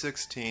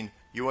 2016,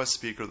 U.S.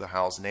 Speaker of the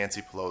House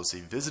Nancy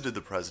Pelosi visited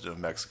the President of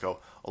Mexico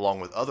along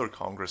with other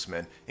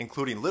congressmen,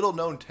 including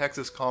little-known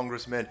Texas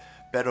Congressman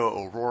Beto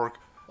O'Rourke,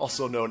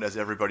 also known as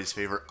everybody's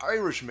favorite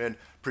Irishman,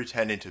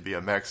 pretending to be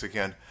a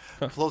Mexican.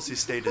 Pelosi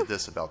stated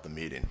this about the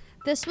meeting.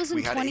 This was in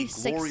We had a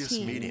 2016. glorious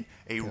meeting,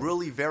 a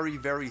really very,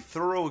 very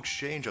thorough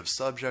exchange of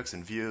subjects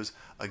and views,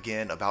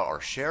 again, about our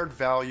shared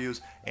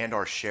values and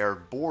our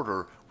shared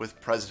border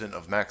with President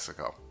of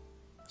Mexico.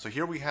 So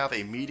here we have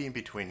a meeting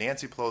between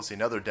Nancy Pelosi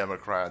and other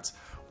Democrats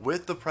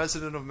with the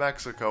President of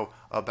Mexico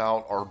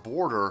about our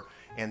border,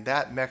 and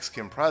that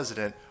Mexican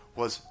president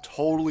was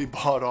totally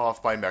bought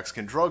off by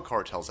Mexican drug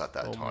cartels at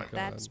that time.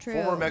 That's true.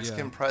 Former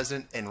Mexican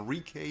President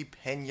Enrique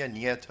Peña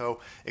Nieto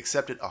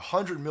accepted a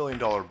 $100 million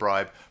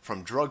bribe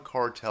from drug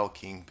cartel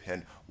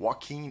kingpin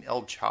Joaquin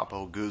El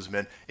Chapo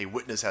Guzman, a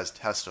witness has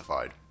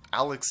testified.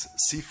 Alex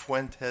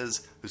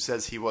Cifuentes, who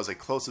says he was a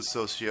close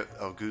associate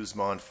of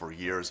Guzman for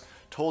years,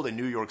 told a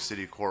New York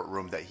City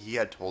courtroom that he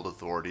had told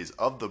authorities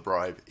of the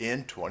bribe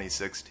in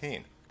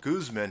 2016.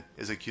 Guzman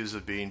is accused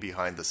of being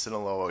behind the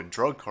Sinaloa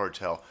drug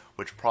cartel,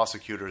 which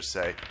prosecutors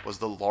say was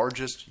the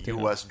largest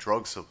U.S.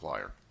 drug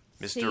supplier.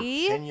 Mr.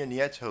 Peña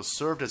Nieto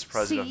served as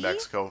president of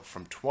Mexico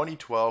from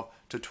 2012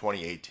 to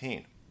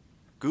 2018.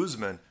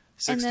 Guzman,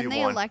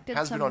 61,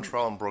 has been on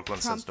trial in Brooklyn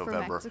since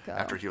November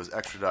after he was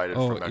extradited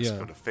from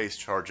Mexico to face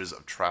charges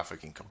of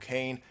trafficking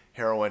cocaine,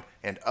 heroin,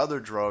 and other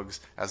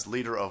drugs as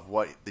leader of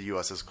what the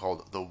U.S. has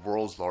called the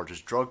world's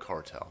largest drug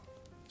cartel.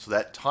 So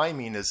that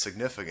timing is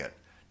significant.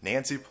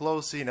 Nancy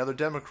Pelosi and other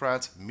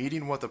Democrats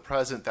meeting with the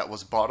president that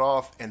was bought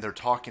off, and they're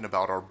talking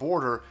about our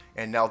border,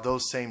 and now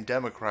those same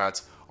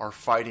Democrats are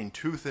fighting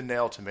tooth and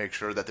nail to make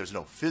sure that there's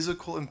no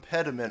physical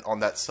impediment on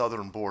that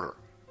southern border.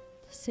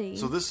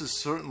 So this is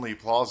certainly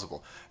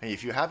plausible. And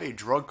if you have a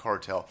drug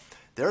cartel,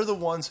 they're the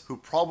ones who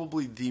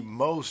probably the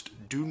most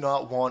do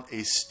not want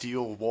a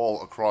steel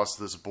wall across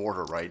this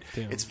border, right?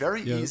 Damn. It's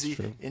very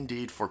easy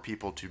indeed for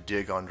people to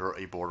dig under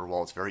a border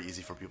wall. It's very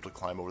easy for people to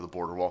climb over the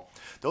border wall.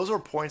 Those are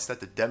points that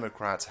the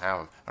Democrats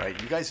have. All right,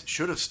 you guys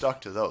should have stuck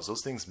to those.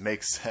 Those things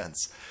make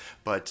sense.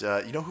 But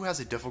you know who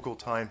has a difficult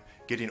time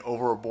getting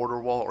over a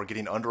border wall or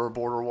getting under a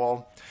border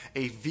wall?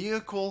 A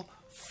vehicle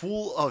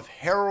full of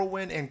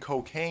heroin and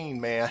cocaine,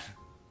 man.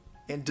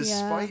 And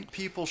despite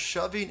people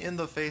shoving in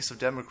the face of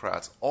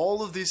Democrats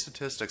all of these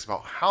statistics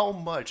about how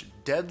much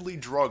deadly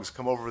drugs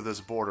come over this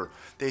border,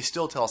 they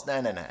still tell us,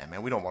 nah,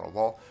 man, we don't want a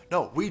wall.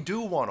 No, we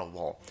do want a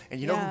wall. And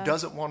you know who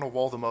doesn't want a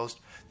wall the most?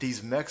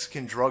 These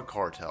Mexican drug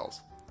cartels.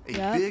 A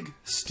big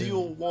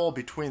steel wall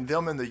between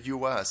them and the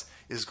U.S.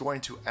 is going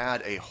to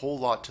add a whole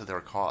lot to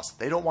their costs.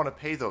 They don't want to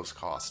pay those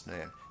costs,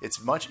 man.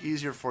 It's much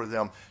easier for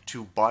them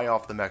to buy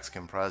off the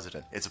Mexican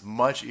president. It's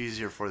much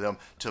easier for them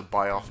to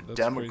buy off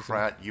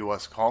Democrat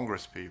U.S.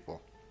 Congress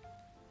people.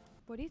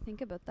 What do you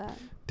think about that?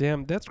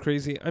 Damn, that's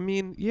crazy. I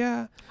mean,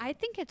 yeah. I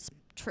think it's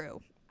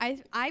true.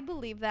 I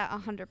believe that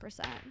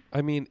 100%.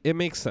 I mean, it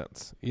makes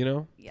sense, you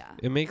know? Yeah.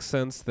 It makes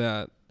sense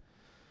that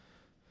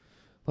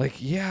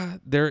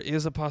there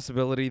is a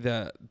possibility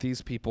that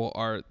these people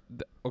are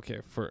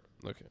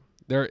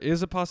there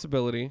is a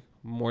possibility,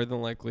 more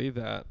than likely,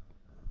 that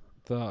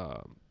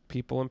the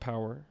people in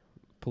power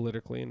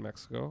politically in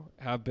Mexico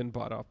have been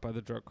bought off by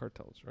the drug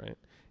cartels, right?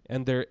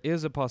 And there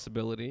is a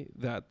possibility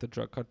that the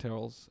drug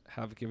cartels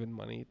have given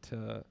money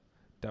to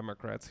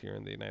Democrats here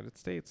in the United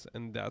States,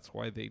 and that's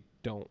why they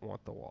don't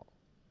want the wall,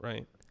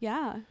 right?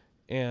 Yeah.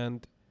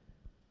 And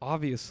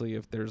obviously,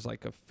 if there's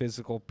like a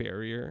physical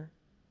barrier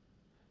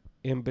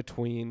in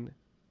between,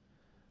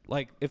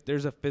 like if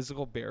there's a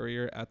physical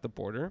barrier at the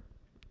border,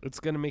 it's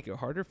going to make it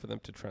harder for them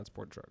to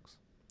transport drugs.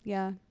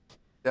 Yeah.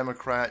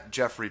 Democrat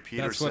Jeffrey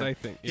Peterson, that's what I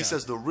think. He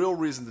says the real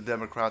reason the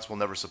Democrats will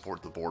never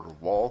support the border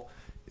wall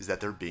is that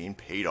they're being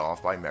paid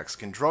off by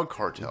Mexican drug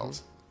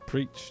cartels.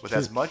 Preach. With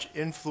as much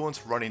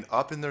influence running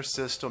up in their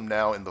system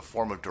now in the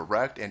form of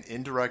direct and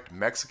indirect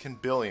Mexican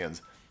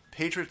billions,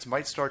 patriots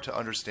might start to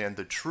understand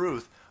the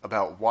truth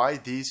about why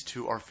these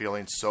two are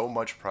feeling so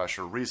much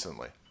pressure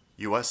recently.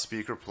 U.S.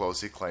 Speaker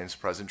Pelosi claims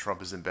President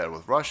Trump is in bed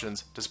with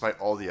Russians, despite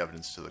all the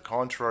evidence to the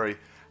contrary.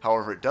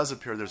 However, it does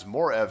appear there's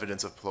more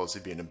evidence of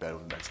Pelosi being in bed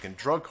with Mexican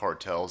drug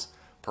cartels.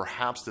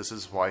 Perhaps this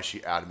is why she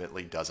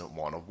adamantly doesn't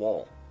want a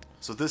wall.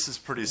 So this is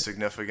pretty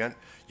significant.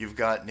 You've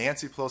got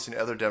Nancy Pelosi and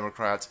other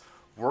Democrats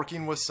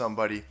working with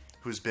somebody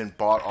who's been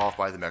bought off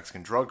by the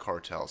Mexican drug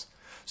cartels.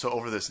 So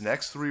over this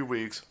next 3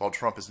 weeks, while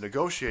Trump is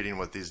negotiating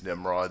with these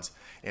Nimrods,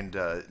 and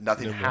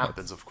nothing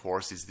happens, of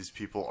course, these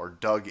people are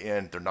dug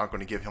in, they're not going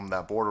to give him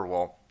that border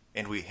wall,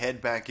 and we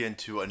head back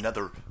into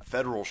another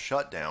federal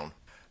shutdown,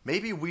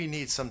 maybe we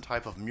need some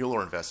type of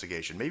Mueller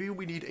investigation. Maybe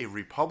we need a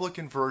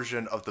Republican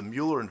version of the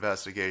Mueller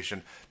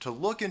investigation to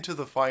look into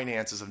the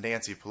finances of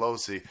Nancy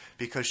Pelosi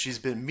because she's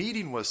been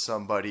meeting with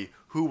somebody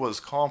who was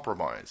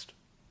compromised.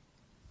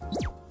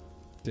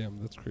 Damn,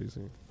 that's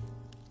crazy.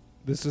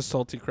 This is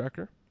Salty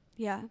Cracker?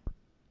 Yeah.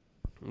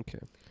 Okay.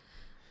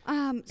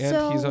 And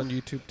he's on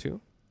YouTube too?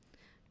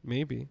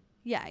 Maybe.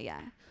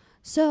 Yeah.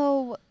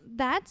 So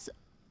that's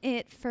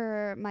it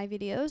for my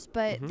videos,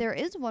 but there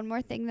is one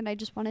more thing that I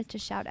just wanted to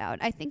shout out.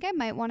 I think I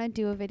might want to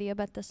do a video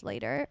about this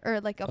later,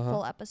 or like a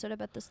full episode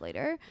about this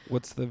later.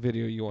 What's the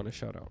video you want to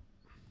shout out?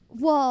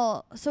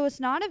 Well, so it's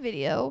not a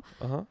video.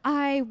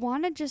 I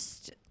want to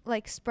just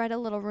like spread a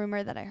little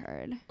rumor that I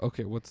heard.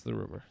 Okay, what's the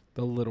rumor?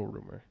 The little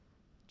rumor.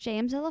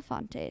 James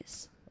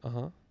Elefantes.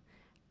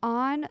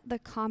 On the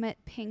Comet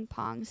Ping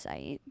Pong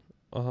site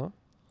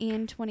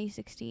in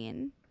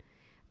 2016,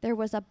 there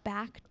was a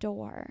back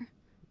door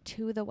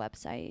to the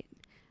website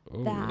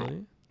that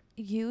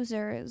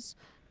users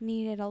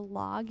needed a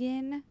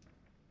login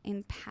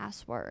and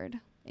password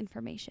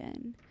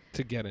information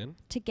to get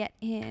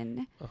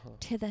in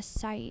to the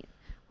site,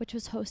 which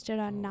was hosted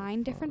on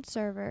 9 different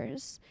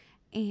servers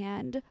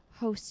and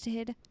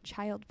hosted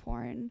child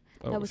porn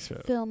that was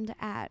filmed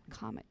at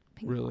Comet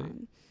Ping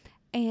Pong.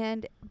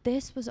 And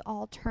this was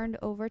all turned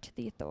over to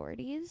the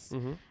authorities,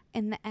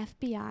 and the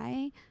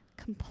FBI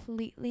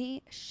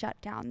completely shut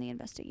down the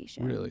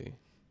investigation. Really?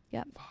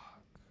 Yep. Fuck.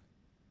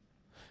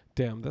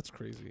 Damn, that's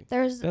crazy.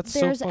 There's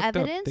so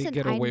evidence and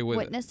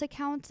eyewitness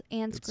accounts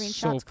and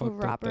screenshots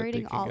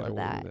corroborating all of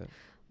that.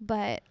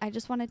 But I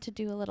just wanted to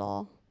do a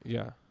little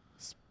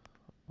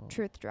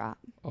truth drop.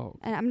 Oh. Okay.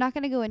 And I'm not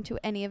going to go into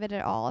any of it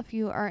at all. If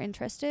you are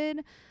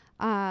interested,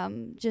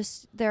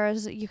 just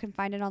you can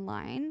find it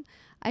online.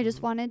 I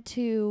just wanted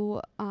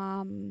to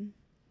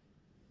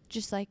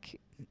just like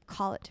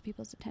call it to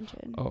people's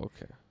attention. Oh,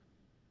 okay.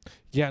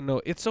 Yeah,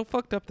 no, it's so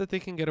fucked up that they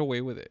can get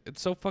away with it.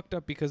 It's so fucked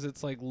up because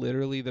it's like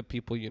literally the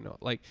people you know.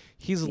 Like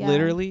he's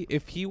literally,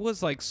 if he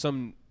was like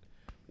some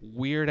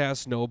weird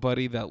ass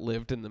nobody that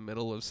lived in the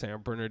middle of San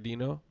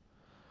Bernardino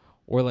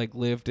or like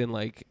lived in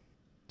like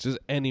just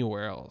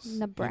anywhere else.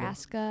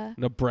 Nebraska.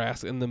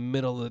 Nebraska in the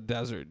middle of the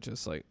desert,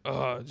 just like,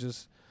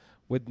 just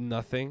with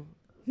nothing.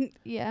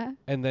 Yeah.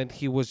 And then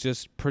he was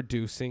just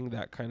producing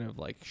that kind of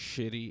like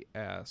shitty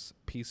ass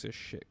piece of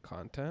shit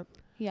content.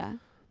 Yeah.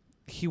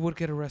 He would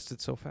get arrested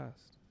so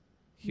fast.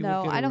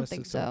 No, I don't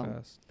think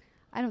so.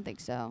 I don't think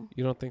so.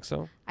 You don't think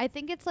so? I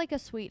think it's like a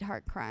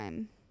sweetheart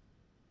crime.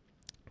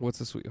 What's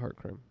a sweetheart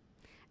crime?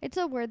 It's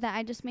a word that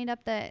I just made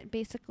up that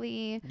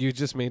basically... You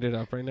just made it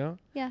up right now?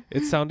 Yeah.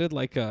 It sounded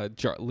like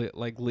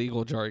like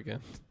legal jargon.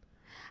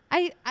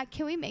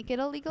 Can we make it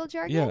a legal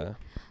jargon? Yeah.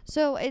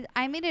 So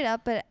I made it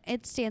up, but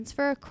it stands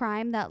for a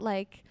crime that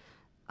like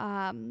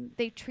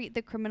they treat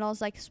the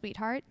criminals like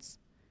sweethearts.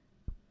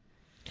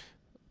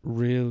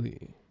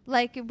 Really?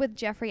 Like with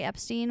Jeffrey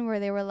Epstein, where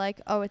they were like,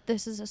 "Oh,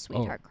 this is a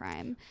sweetheart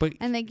crime,"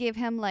 and they gave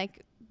him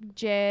like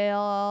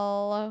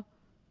jail,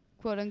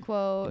 quote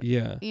unquote.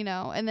 Yeah. You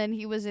know, and then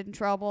he was in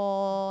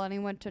trouble, and he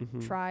went to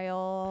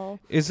trial.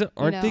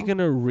 Aren't they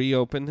gonna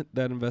reopen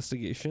that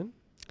investigation?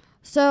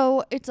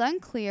 So it's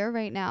unclear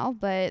right now,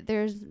 but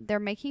they're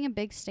making a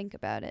big stink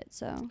about it.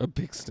 So a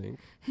big stink.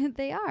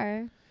 They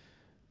are.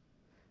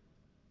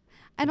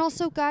 And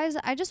also, guys,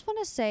 I just want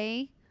to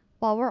say,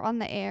 while we're on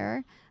the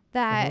air,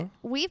 that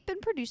we've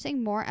been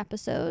producing more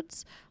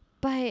episodes,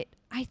 but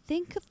I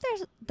think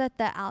that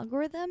the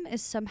algorithm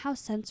is somehow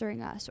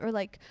censoring us or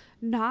like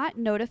not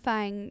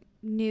notifying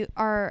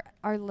our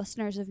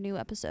listeners of new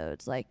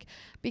episodes, like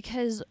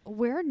because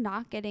we're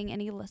not getting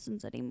any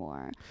listens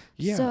anymore.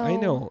 Yeah, so I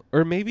know.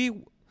 Or maybe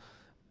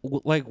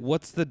like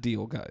what's the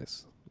deal,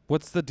 guys?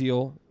 What's the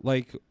deal?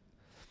 Like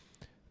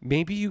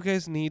maybe you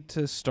guys need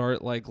to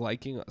start like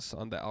liking us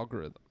on the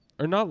algorithm.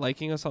 Or not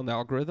liking us on the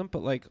algorithm,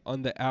 but like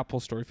on the Apple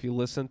Store. If you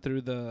listen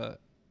through the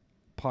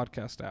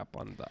podcast app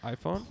on the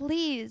iPhone,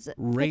 please,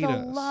 rate for the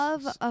us.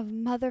 Love of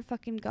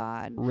motherfucking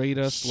God, rate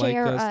us,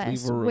 share like us,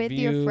 leave a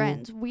review with your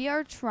friends. We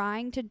are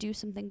trying to do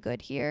something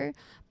good here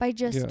by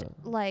just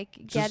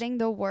like getting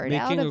the word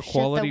out of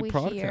shit that we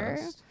hear,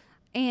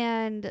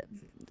 and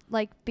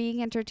like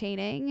being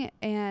entertaining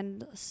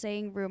and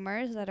saying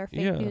rumors that are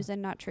fake news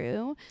and not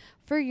true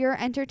for your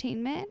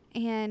entertainment.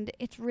 And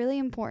it's really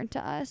important to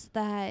us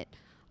that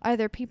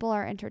other people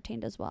are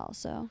entertained as well.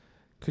 So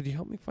could you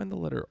help me find the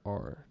letter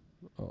R?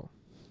 Oh.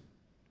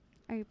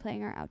 Are you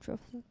playing our outro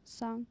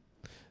song?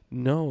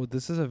 No,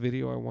 this is a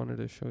video I wanted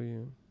to show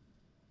you.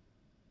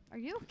 Are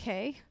you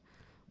okay?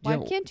 Why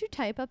Yeah, can't you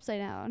type upside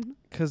down?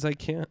 Because I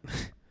can't.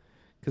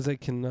 Because I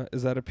cannot.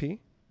 Is that a P?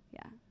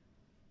 Yeah.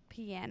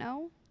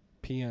 Piano?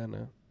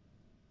 Piano.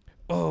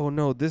 Oh,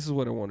 no, this is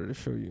what I wanted to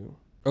show you.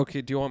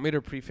 Okay, do you want me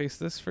to preface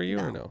this for you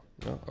or no?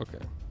 No? Okay.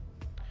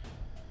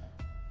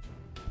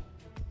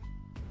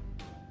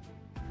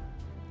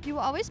 You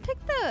always pick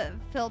the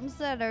films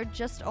that are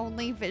just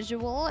only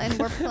visual, and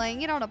we're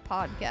playing it on a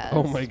podcast.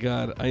 Oh my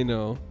God, I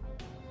know.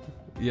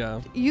 Yeah.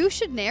 You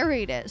should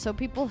narrate it so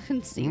people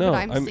can see what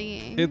I'm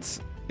seeing. It's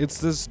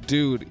this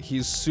dude.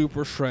 He's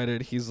super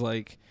shredded. He's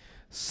like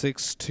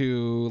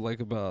 6'2", like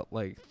about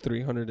like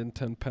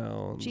 310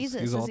 pounds.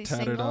 Jesus, he's is all he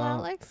tatted single, up.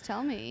 Alex?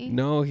 Tell me.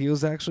 No, he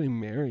was actually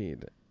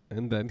married,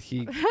 and then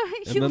You and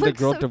then look the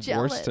girl so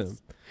divorced jealous. him.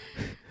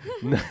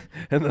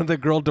 And then the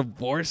girl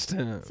divorced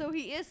him. So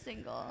he is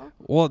single.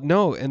 Well,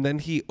 no, and then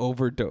he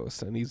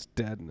overdosed, and he's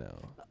dead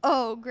now.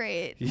 Oh,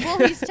 great. Yeah.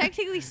 Well, he's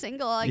technically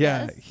single, I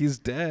guess. Yeah, he's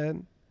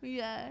dead.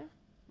 Yeah.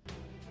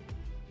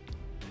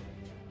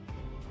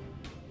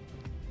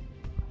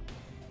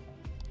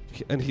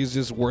 And he's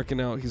just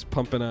working out. He's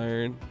pumping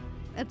iron.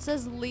 It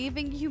says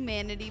leaving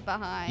humanity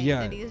behind.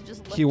 Yeah, And he's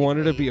just he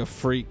wanted to be a weights.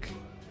 freak.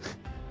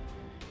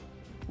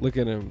 Look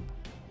at him.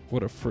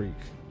 What a freak.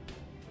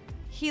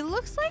 He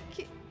looks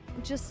like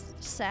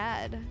just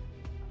sad.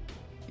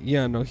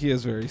 Yeah, no, he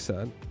is very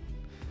sad.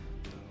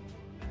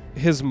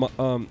 His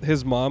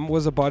mom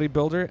was a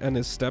bodybuilder, and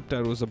his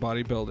stepdad was a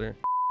bodybuilder.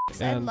 I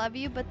And love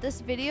you, but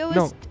this video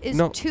No, is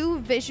no. too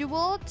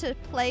visual to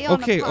play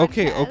on okay, a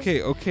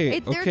podcast. okay.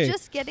 They're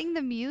just getting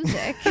the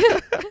music.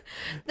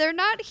 They're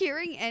not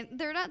hearing and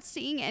they're not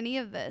seeing any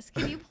of this.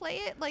 Can you play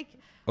it like?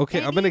 Okay,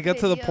 I'm any gonna get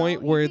to the video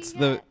point you where can it's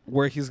get?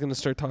 where he's gonna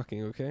start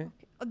talking. Okay.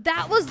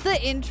 That was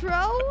the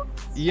intro.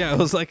 Yeah, it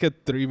was like a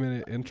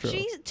 3-minute intro.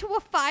 Jeez, to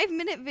a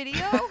 5-minute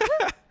video.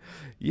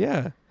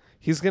 Yeah,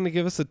 he's gonna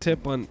give us a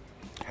tip on.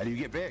 How do you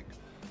get big?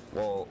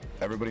 Well,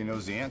 everybody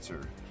knows the answer.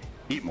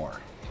 Eat more.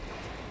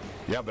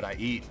 Yeah, but I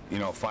eat,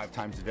 5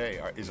 times a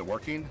day. Is it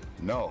working?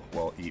 No.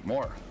 Well, eat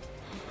more.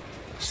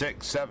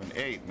 6, 7,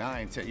 8,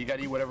 9, 10. You got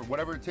to eat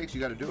whatever it takes.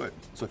 You got to do it.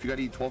 So if you got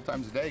to eat 12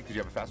 times a day because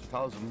you have a fast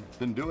metabolism,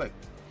 then do it.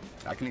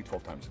 I can eat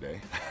 12 times a day.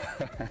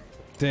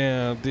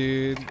 Damn,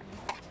 dude.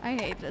 I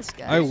hate this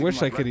guy. I Basically,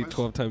 wish my I could eat breakfast.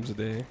 12 times a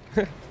day.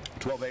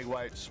 12 egg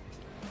whites,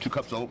 2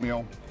 cups of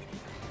oatmeal.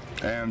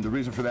 And the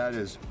reason for that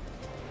is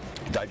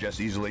digest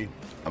easily.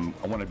 I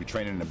want to be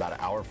training in about an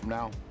hour from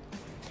now.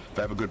 If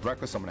I have a good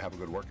breakfast, I'm going to have a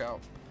good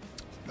workout.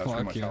 That's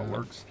pretty Fuck much how it yeah.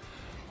 works.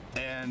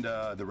 And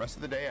the rest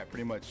of the day, I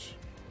pretty much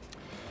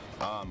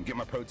get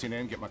my protein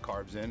in, get my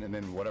carbs in, and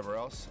then whatever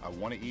else I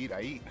want to eat,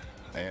 I eat.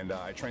 And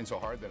I train so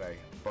hard that I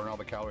burn all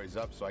the calories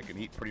up so I can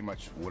eat pretty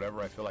much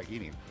whatever I feel like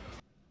eating.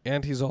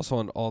 And he's also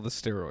on all the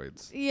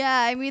steroids.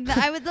 Yeah, I mean,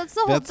 that's the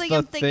whole That's thing the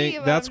I'm thinking thing.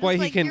 about. That's I'm why just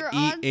he like, can you're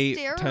eat on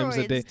 8 times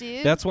a day. steroids,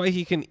 dude. That's why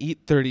he can eat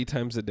 30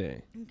 times a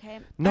day. Okay.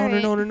 No, All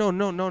right.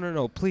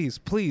 no. Please.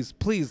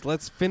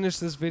 Let's finish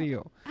this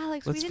video.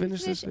 Alex, Let's we didn't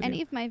finish this video.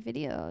 any of my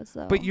videos,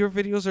 though. But your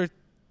videos are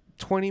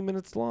 20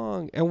 minutes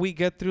long, and we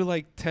get through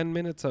like 10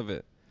 minutes of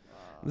it.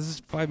 This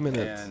is 5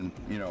 minutes. And,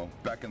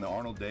 back in the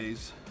Arnold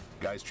days,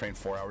 guys trained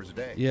 4 hours a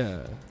day. Yeah.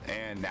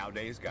 And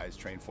nowadays, guys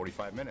train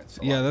 45 minutes.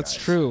 A Yeah, lot of that's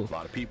guys, true. A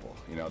lot of people.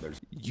 There's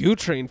You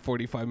train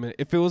 45 minutes.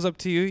 If it was up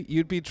to you,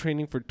 you'd be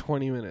training for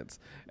 20 minutes.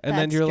 And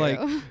then That's you're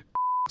true. like,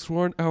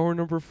 we're on hour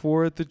number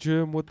 4 at the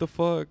gym. What the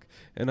fuck?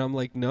 And I'm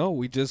like, no,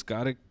 we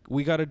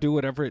gotta do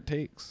whatever it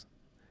takes.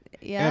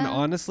 yeah, And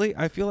honestly,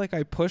 I feel like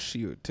I push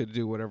you to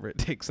do whatever it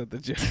takes at the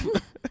gym.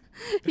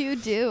 you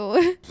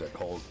do. that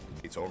cold.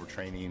 It's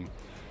overtraining.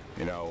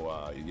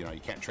 You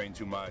can't train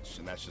too much,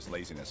 and that's just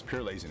laziness,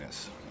 pure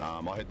laziness.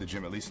 I'll hit the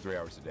gym at least 3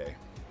 hours a day.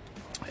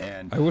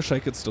 And I wish I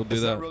could still do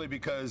it's that. not really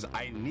because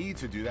I need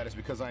to do that. It's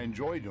because I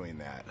enjoy doing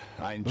that.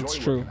 I enjoy That's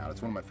working true. out.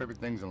 It's one of my favorite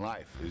things in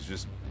life. Is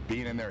just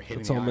being in there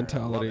hitting. It's the all iron. I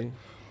love mentality. it.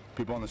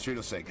 People on the street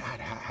will say, "God,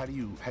 how do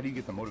you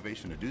get the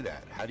motivation to do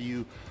that? How do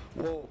you?"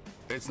 Well,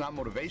 it's not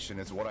motivation.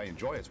 It's what I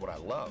enjoy. It's what I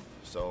love.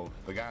 So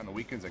the guy on the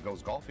weekends that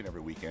goes golfing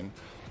every weekend,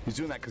 he's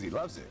doing that because he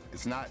loves it.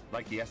 It's not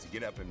like he has to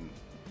get up and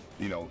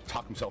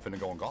talk himself into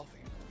going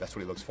golfing. That's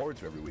what he looks forward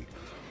to every week.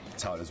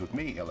 That's how it is with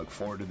me. I look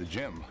forward to the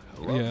gym.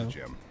 I love Yeah. the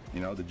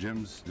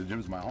gym. The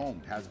gym's my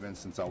home. Has been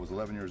since I was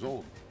 11 years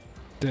old.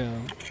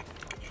 Damn.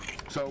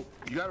 So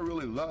you gotta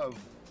really love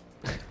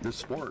this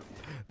sport.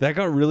 That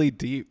got really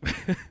deep.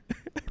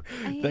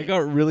 That got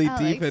really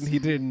deep, Alex. and he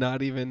did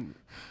not even.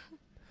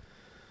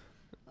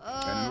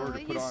 And in order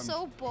to put He's on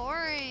so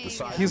boring. the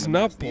size He's and the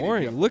not mass needed, you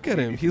boring. have to Look at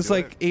believe him. you can He's do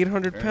like it.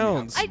 800 And you have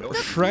pounds. to The build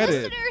it.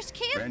 Shredded. listeners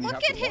can't And you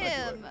look have at to wanna do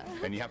him.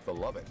 it. And you have to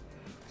love it.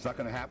 It's not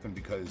gonna happen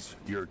because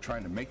you're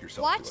trying to make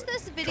yourself Watch do it.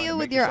 this Trying video to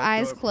with make your yourself do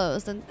eyes it,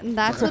 closed, and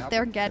that's gonna what they're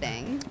happen.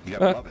 getting. You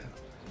gotta love it.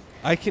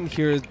 I can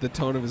hear the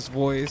tone of his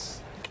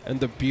voice and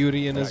the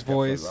beauty in And I his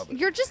definitely voice. love it.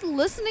 You're just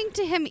listening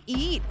to him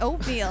eat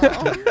oatmeal.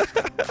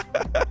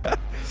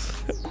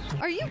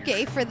 Are you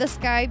gay for this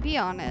guy? Be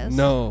honest.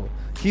 No,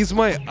 he's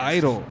my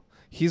idol.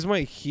 He's my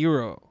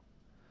hero.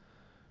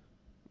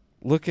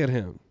 Look at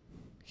him.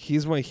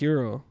 He's my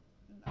hero.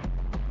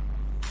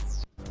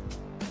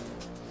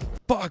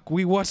 Fuck,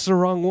 we watched the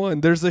wrong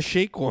one. There's a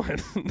shake one.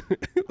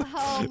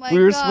 Oh my We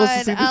were God, supposed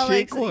to see the Alex,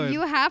 shake one.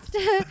 you have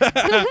to.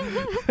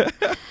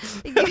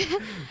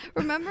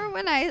 Remember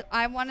when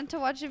I wanted to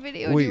watch a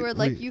video and Wait, you were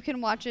like, wait. you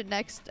can watch it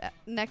next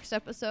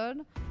episode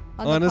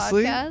on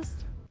Honestly, the podcast?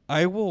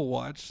 I will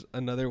watch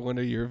another one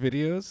of your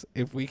videos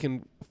if we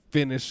can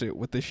finish it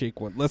with the shake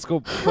one. Let's go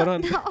put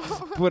on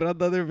put on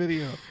the other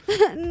video.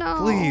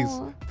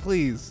 No.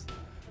 Please.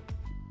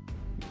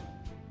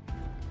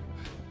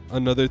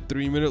 Another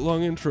 3-minute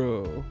long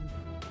intro.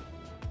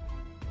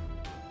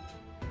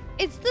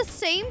 It's the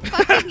same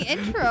fucking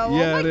intro.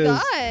 Yeah, oh it my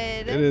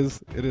is.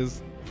 God. It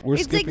is. We're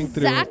It's skipping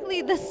through it.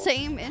 exactly the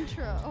same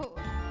intro.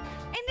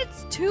 And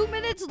it's 2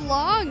 minutes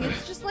long.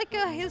 It's just like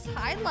his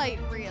highlight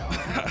reel.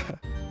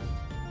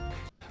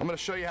 I'm gonna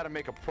show you how to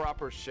make a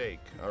proper shake.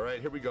 All right,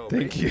 here we go.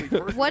 Thank you. Basically,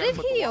 first What you did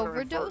gotta put he the water in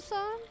overdose first.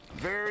 on?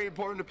 Very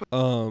important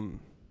to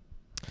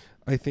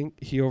I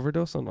think he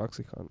overdosed on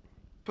Oxycontin.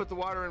 put the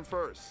water in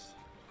first.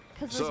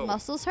 Because So, his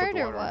muscles put hurt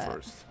the or water in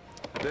what? first.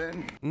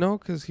 Then No,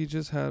 because he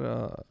just had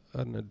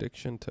an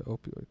addiction to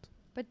opioids.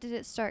 But did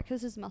it start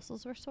because his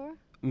muscles were sore?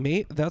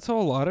 That's how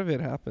a lot of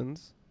it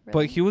happens. Really?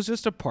 But he was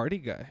just a party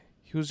guy.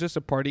 He was just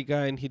a party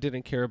guy, and he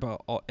didn't care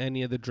about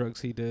any of the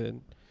drugs he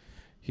did.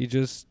 He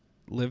just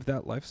lived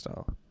that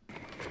lifestyle.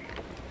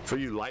 for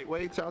you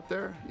lightweights out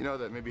there,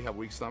 that maybe have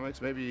weak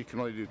stomachs, maybe you can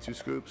only do 2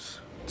 scoops.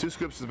 2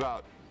 scoops is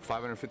about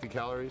 550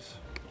 calories.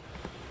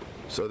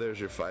 So there's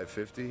your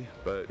 550,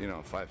 but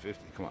 550,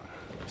 come on.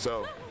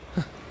 So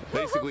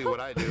basically what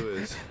I do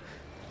is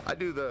I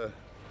do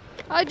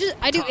I do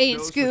 8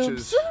 dose, scoops. which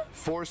is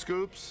 4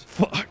 scoops.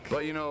 Fuck.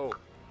 But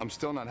I'm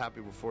still not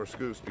happy with 4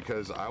 scoops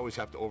because I always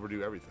have to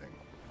overdo everything.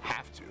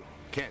 Have to.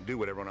 Can't do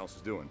what everyone else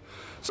is doing.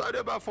 So I do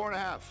about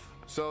 4.5.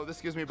 So this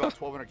gives me about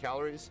 1,200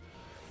 calories.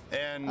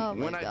 And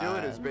when I do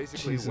it is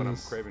basically when I'm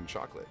craving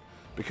chocolate.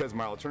 Because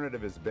my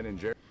alternative is Ben and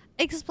Jerry.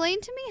 Explain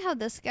to me how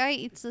this guy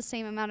eats the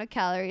same amount of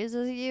calories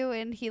as you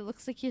and he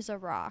looks like he's a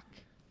rock.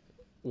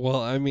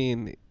 Well, I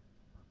mean,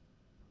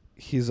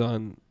 he's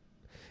on,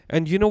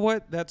 and you know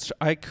what?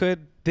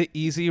 The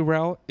easy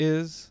route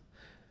is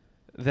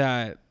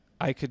that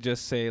I could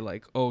just say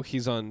like, oh,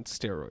 he's on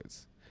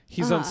steroids.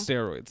 He's on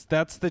steroids.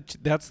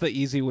 That's the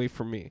easy way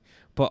for me.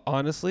 But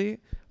honestly,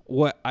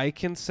 what I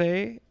can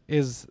say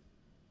is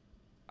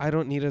I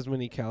don't need as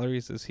many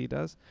calories as he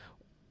does.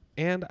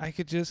 And I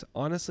could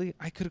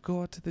I could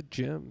go out to the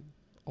gym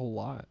a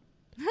lot.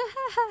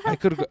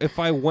 If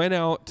I went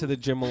out to the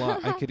gym a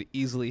lot, I could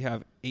easily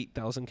have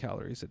 8,000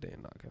 calories a day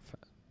and not get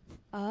fat.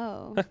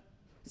 Oh.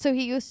 So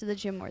he goes to the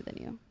gym more than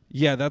you.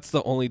 Yeah, that's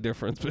the only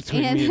difference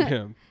between me and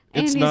him.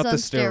 It's not the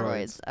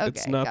steroids. Okay,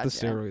 it's not gotcha. the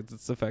steroids.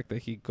 It's the fact that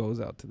he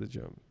goes out to the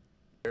gym.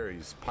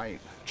 Jerry's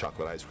pint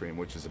chocolate ice cream,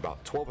 which is about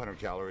 1,200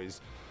 calories.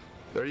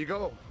 There you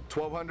go.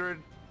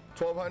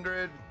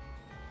 1,200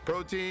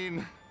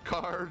 protein,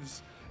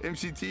 carbs,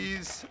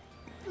 MCTs.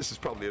 This is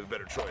probably a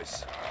better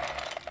choice.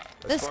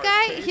 This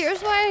guy,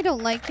 here's why I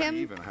don't like him.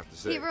 Even have to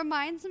say. He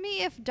reminds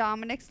me if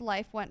Dominic's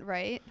life went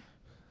right.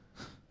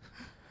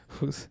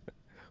 Who's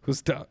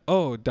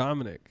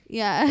Dominic.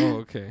 Yeah. Oh,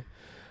 okay.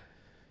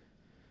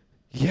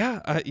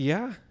 Yeah,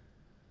 yeah.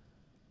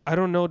 I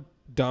don't know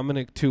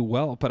Dominic too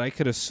well, but I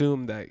could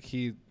assume that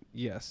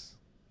yes.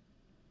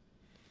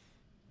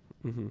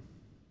 Mm-hmm.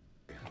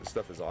 This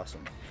stuff is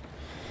awesome.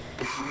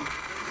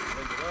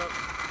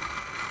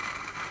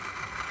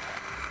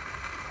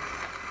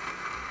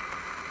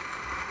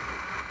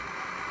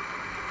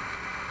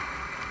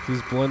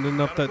 He's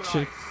blending up that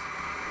shake.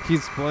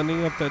 He's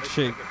blending up that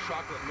shake. Like a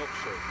chocolate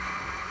milkshake.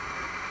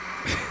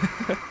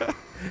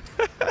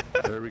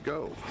 There we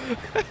go.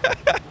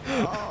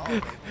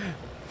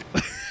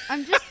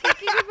 I'm just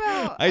thinking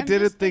about. I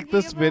didn't think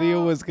this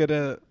video was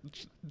gonna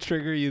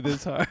trigger you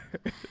this hard.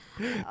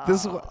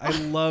 I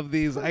love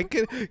these.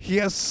 He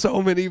has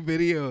so many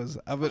videos.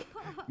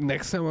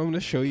 Next time I'm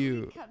gonna show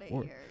you.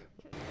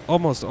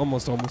 Almost.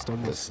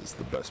 This is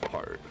the best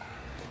part.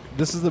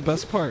 This is the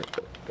best part.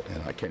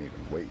 And I can't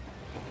even wait.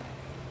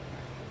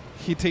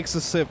 He takes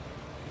a sip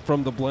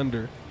from the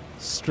blender,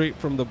 straight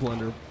from the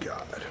blender.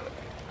 God.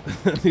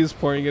 He's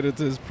pouring it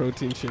into his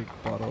protein shake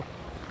bottle.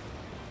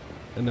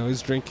 And now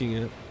he's drinking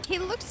it. He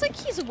looks like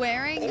he's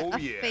wearing a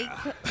fake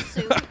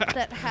suit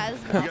that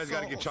has You guys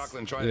gotta get muscles chocolate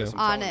and try this.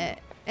 on it,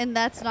 and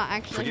that's not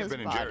actually Forget his Ben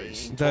and body.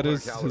 Jerry's. That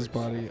is 1,200 his calories.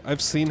 body.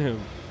 I've seen him.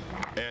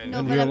 And No,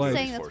 in but real I'm life.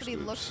 saying that's what he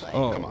looks like.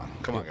 Oh.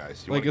 Come on,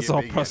 guys. You Like wanna it's get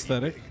all big, you gotta eat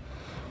prosthetic? big,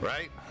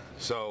 right?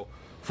 So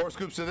 4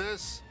 scoops of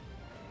this,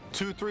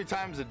 2-3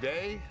 times a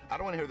day. I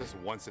don't want to hear this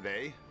once a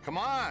day. Come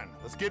on,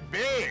 let's get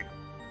big.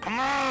 Come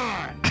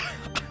on.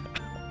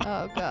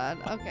 Oh God.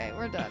 Okay,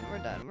 we're done.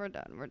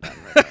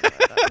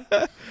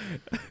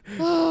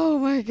 Oh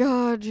my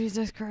God,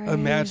 Jesus Christ.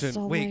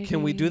 Imagine. Wait,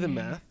 can we do the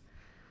almighty.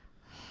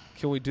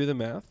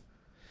 math?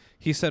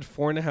 He said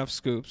 4.5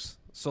 scoops,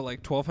 so like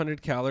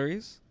 1,200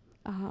 calories.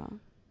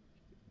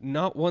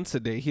 Not once a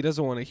day. He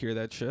doesn't want to hear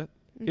that shit.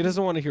 He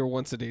doesn't want to hear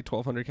once a day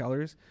 1,200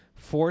 calories.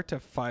 4 to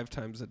 5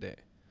 times a day.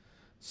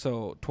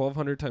 So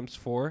 1,200 times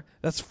 4,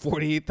 that's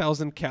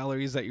 48,000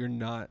 calories that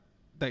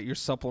you're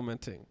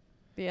supplementing.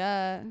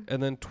 Yeah.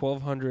 And then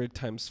 1,200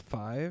 times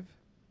 5,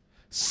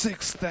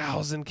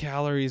 6,000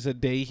 calories a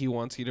day he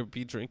wants you to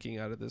be drinking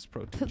out of this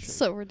protein shake. That's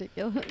so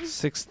ridiculous.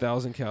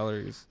 6,000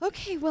 calories.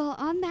 Okay, well,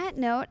 on that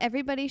note,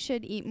 everybody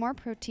should eat more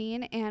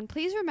protein. And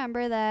please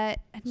remember that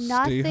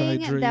nothing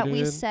that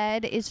we hydrated.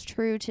 said is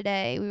true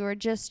today. We were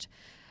just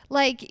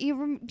like, do you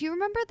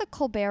remember the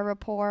Colbert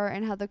Report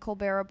and how the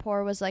Colbert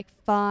Report was like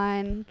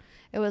fun?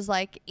 It was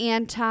like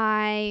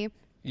anti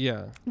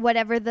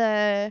whatever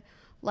the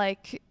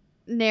like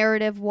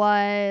narrative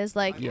was.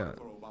 Like, Yeah.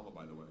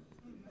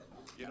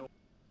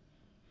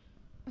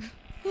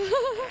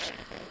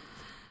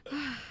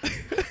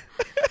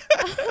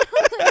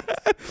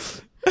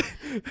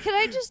 Can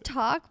I just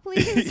talk,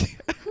 please?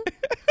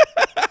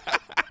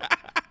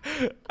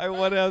 I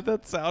want to have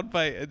that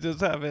soundbite and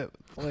just have it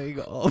playing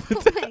all the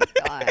Oh my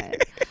God.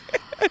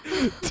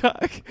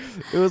 talk.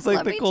 It was like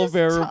Let the me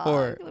Colbert just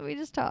Report. Let me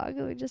just talk.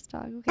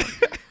 Okay.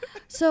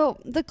 So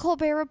the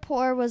Colbert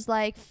Report was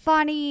like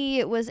funny.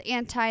 It was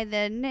anti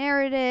the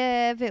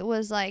narrative. It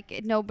was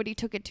like nobody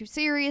took it too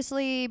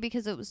seriously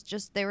because it was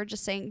just they were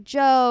just saying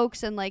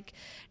jokes and like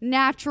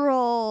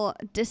natural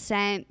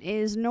dissent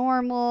is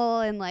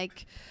normal and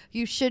like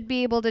you should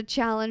be able to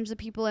challenge the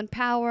people in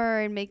power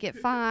and make it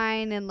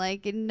fine and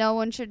like no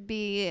one should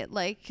be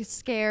like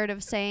scared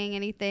of saying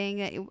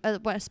anything,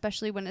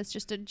 especially when it's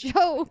just a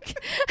joke.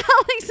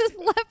 Alex is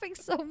laughing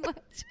so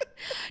much.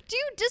 Do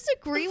you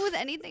disagree with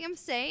anything I'm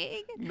saying?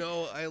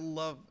 No, I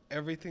love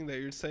everything that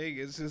you're saying.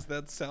 It's just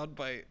that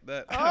soundbite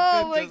that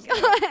Oh my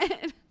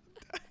god.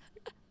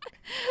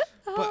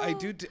 But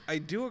I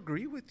do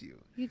agree with you.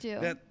 You do.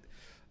 That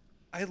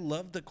I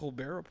love the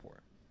Colbert Report.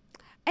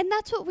 And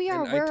that's what we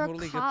are. And We're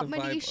totally a get the comedy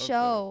vibe of the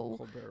show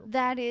Colbert Report.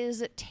 that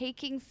is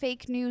taking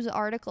fake news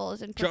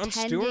articles and Jon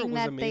Stewart pretending was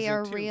that they amazing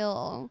are too.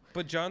 But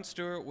But Jon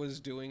Stewart was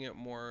doing it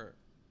more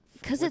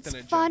because with it's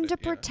an fun agenda, to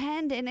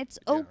pretend and it's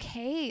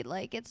okay.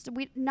 Like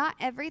not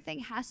everything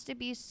has to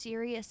be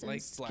serious and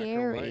Like black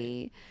or white.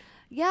 scary.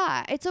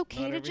 Yeah, it's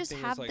okay Not to just everything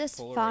is, have like, this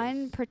polarized.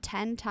 fun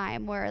pretend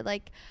time where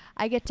like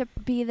I get to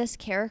be this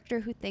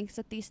character who thinks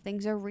that these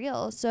things are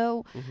real.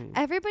 So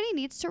everybody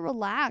needs to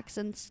relax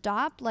and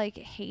stop like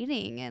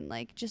hating and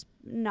like just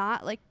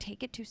not like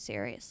take it too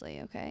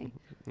seriously, okay?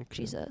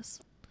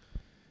 Jesus.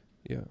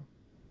 Yeah.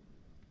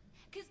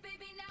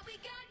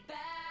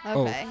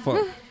 Okay. Oh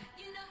fuck.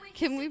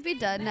 Can we be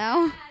done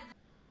now?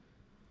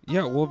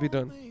 Yeah, we'll be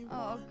done.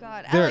 Oh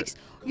God, There. Alex,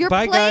 you're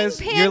Bye, playing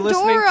guys. You're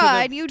listening to Pandora the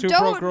and you Two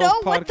Broke don't Girls know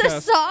what the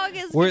podcast, song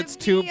is. where gonna it's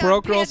Two be on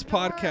Broke Girls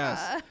Pandora.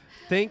 podcast.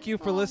 Thank you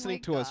for Oh listening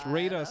my to us.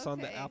 Rate God. us on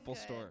the Okay, Apple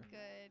good, Store. Good.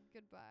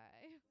 Goodbye.